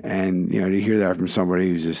gallery. And, to hear that from somebody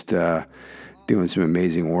who's just doing some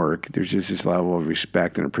amazing work, there's just this level of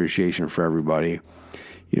respect and appreciation for everybody.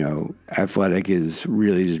 Athletic is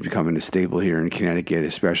really just becoming a staple here in Connecticut,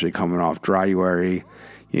 especially coming off Dryuary.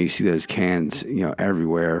 You see those cans,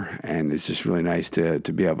 everywhere, and it's just really nice to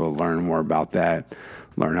be able to learn more about that,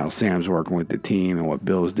 learn how Sam's working with the team and what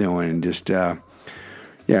Bill's doing, and just,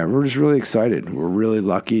 we're just really excited. We're really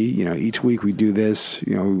lucky. Each week we do this.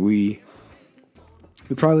 We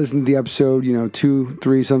probably listen to the episode, 2,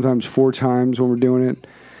 3, sometimes 4 times when we're doing it.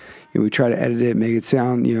 We try to edit it, make it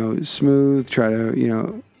sound, smooth, try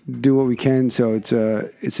to, do what we can so it's an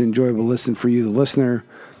enjoyable listen for you, the listener.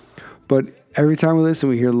 But every time we listen,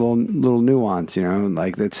 we hear a little nuance,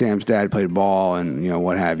 like that Sam's dad played ball and,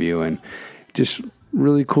 what have you, and just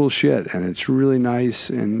really cool shit. And it's really nice,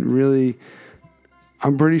 and really,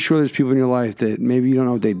 I'm pretty sure there's people in your life that maybe you don't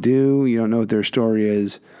know what they do, you don't know what their story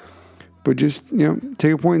is, but just,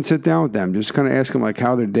 take a point and sit down with them. Just kind of ask them like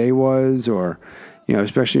how their day was, or,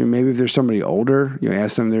 especially maybe if there's somebody older,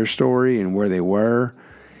 ask them their story and where they were.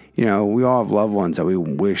 We all have loved ones that we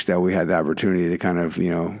wish that we had the opportunity to kind of,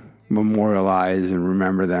 memorialize and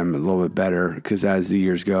remember them a little bit better, because as the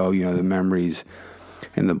years go, the memories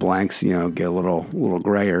and the blanks, get a little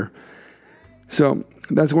grayer. So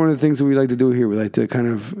that's one of the things that we like to do here. We like to kind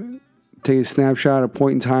of take a snapshot, a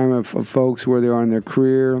point in time of folks where they are in their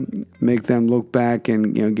career, make them look back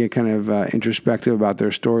and, get kind of introspective about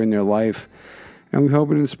their story and their life. And we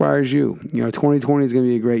hope it inspires you. 2020 is going to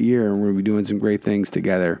be a great year, and we're going to be doing some great things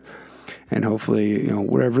together. And hopefully,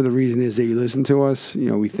 whatever the reason is that you listen to us,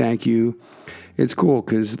 we thank you. It's cool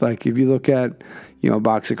because, like, if you look at, a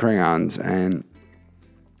box of crayons and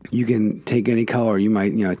you can take any color, you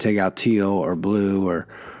might, take out teal or blue or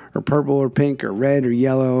purple or pink or red or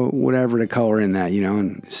yellow, whatever the color in that,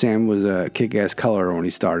 And Sam was a kick-ass color when he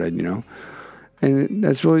started, And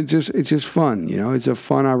that's really it's just fun, It's a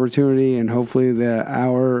fun opportunity, and hopefully the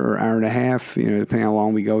hour or hour and a half, depending how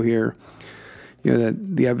long we go here, that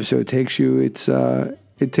the episode takes you.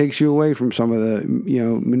 It takes you away from some of the,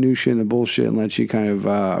 minutia and the bullshit, and lets you kind of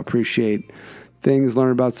appreciate things,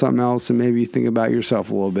 learn about something else, and maybe think about yourself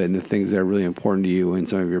a little bit and the things that are really important to you and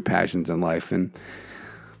some of your passions in life. And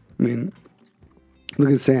I mean, look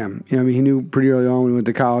at Sam. He knew pretty early on when he went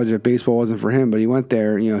to college that baseball wasn't for him, but he went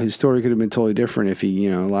there. His story could have been totally different if he,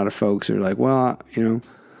 a lot of folks are like, well,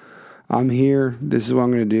 I'm here. This is what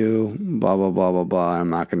I'm going to do. Blah, blah, blah, blah, blah. I'm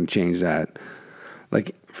not going to change that.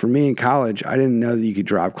 Like, for me in college, I didn't know that you could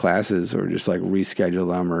drop classes or just, like, reschedule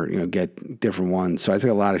them or, get different ones. So I took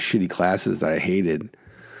a lot of shitty classes that I hated.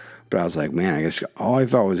 But I was like, man, I guess all I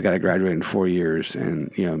thought was got to graduate in 4 years, and,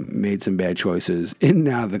 made some bad choices in and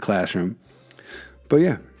out of the classroom. But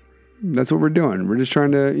yeah, that's what we're doing. We're just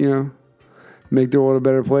trying to, make the world a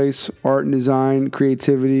better place. Art and design,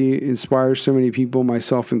 creativity inspires so many people,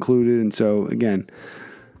 myself included. And so, again,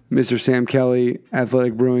 Mr. Sam Kelly,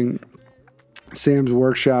 Athletic Brewing,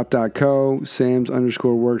 samsworkshop.co,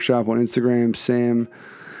 Sams_workshop on Instagram,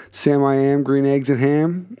 Sam I am, green eggs and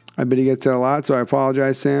ham. I bet he gets that a lot, so I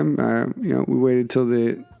apologize, Sam. We waited till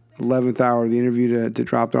the 11th hour of the interview to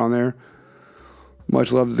drop it on there.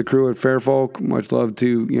 Much love to the crew at Fairfolk. Much love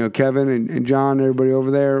to, Kevin and John, everybody over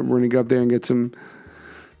there. We're going to get up there and get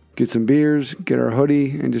some beers, get our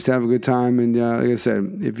hoodie, and just have a good time. And like I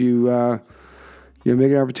said, if you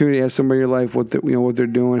make an opportunity to ask somebody in your life what they're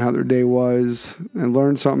doing, how their day was, and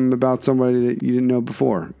learn something about somebody that you didn't know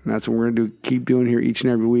before. And that's what we're going to keep doing here each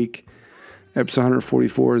and every week. Episode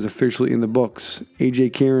 144 is officially in the books.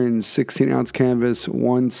 AJ Kieran's 16-ounce canvas,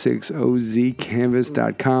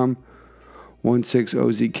 16OZcanvas.com,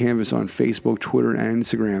 16OZcanvas on Facebook, Twitter, and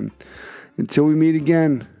Instagram. Until we meet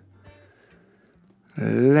again,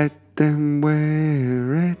 let them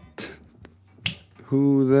wear it.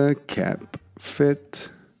 Who the cap fit?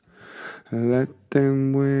 Let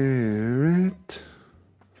them wear it.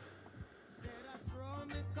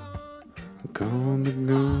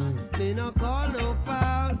 Gone. Me no call no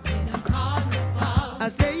foul. I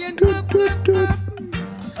say you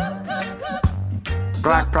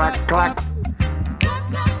Clack, clack, clack.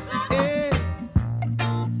 Hey.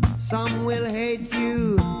 Some will hate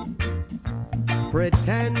you,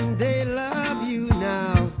 pretend they love you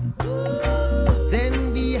now.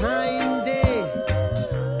 Then behind they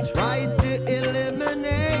try to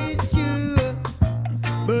eliminate you.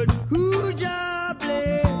 But who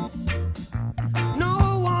jobless?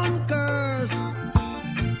 No one curse.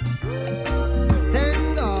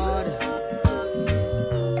 Thank God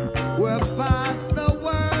we're past the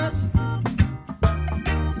worst.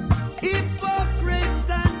 Hypocrites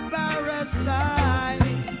and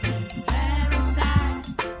parasites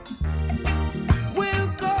will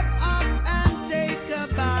come up and take a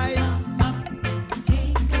bite.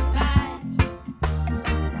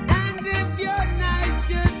 And if your night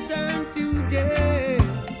should turn to day,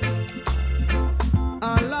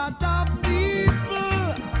 a lot of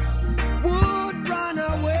people would run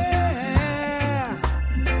away.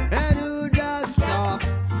 And who does stop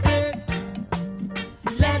it?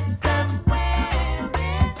 Let them wear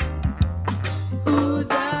it. Ooh,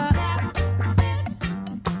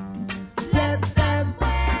 let them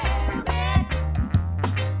wear it.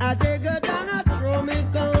 I take her down, I throw me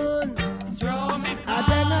gun. I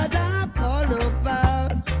take her down, I call no foul.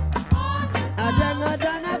 I take her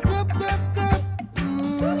down, I cup.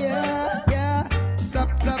 Yeah.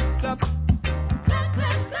 Cup.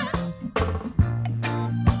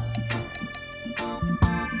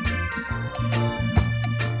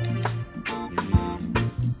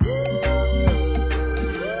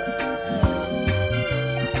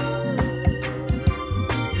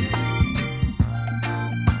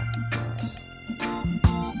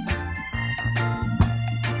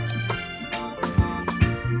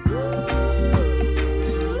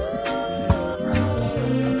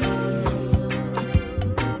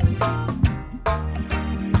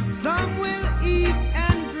 Some will eat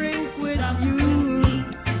and drink with you.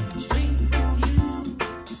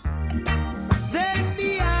 Then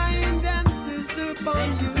behind them sus upon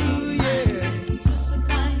you, yeah.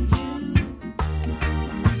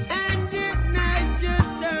 And if night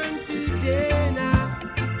should turn to day now,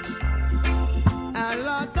 a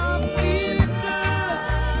lot of people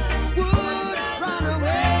would run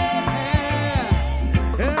away.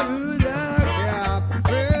 And who the cap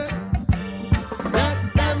fit? Let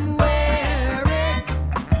them wear it.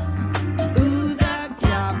 Ooh, the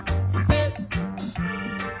cap fit.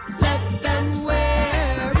 Let them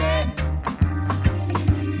wear it.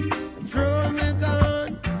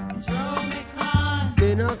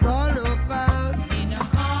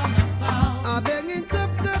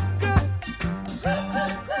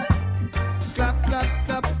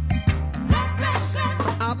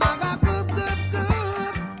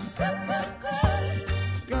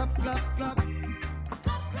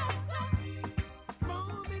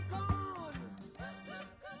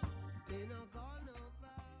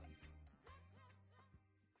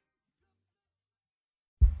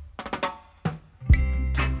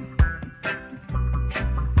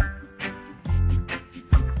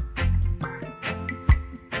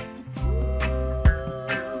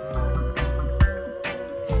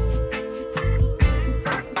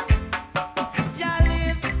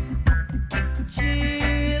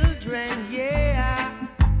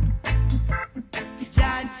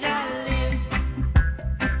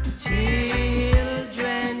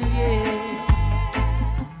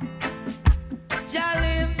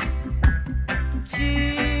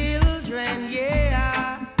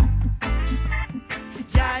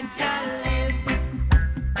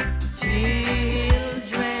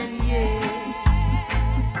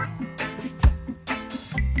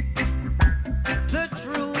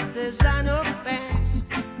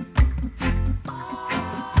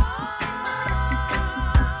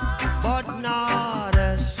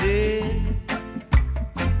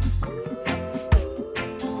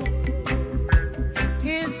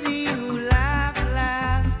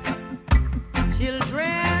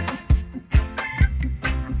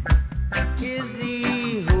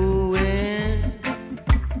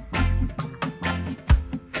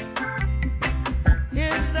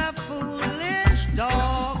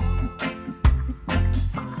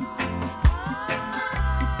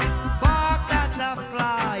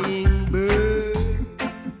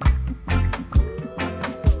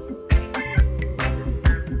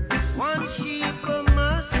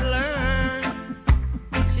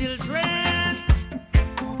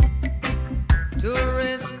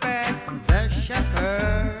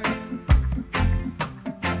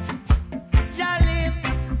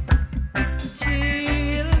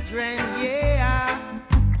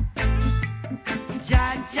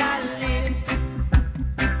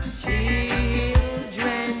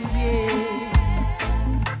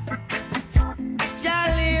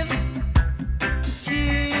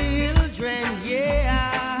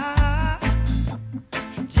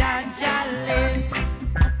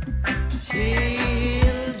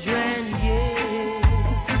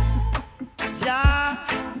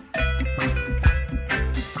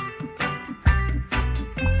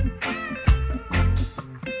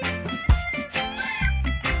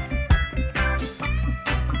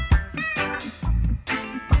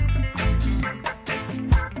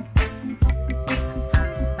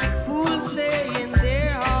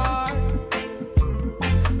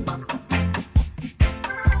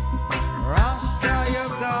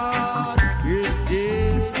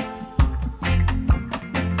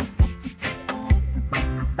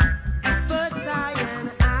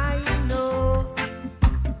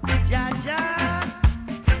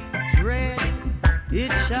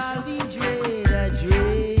 it shall be dread, a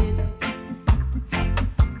dread.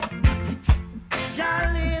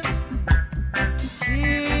 Shall live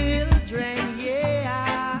children,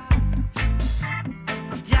 yeah.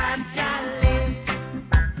 Jah, Jah.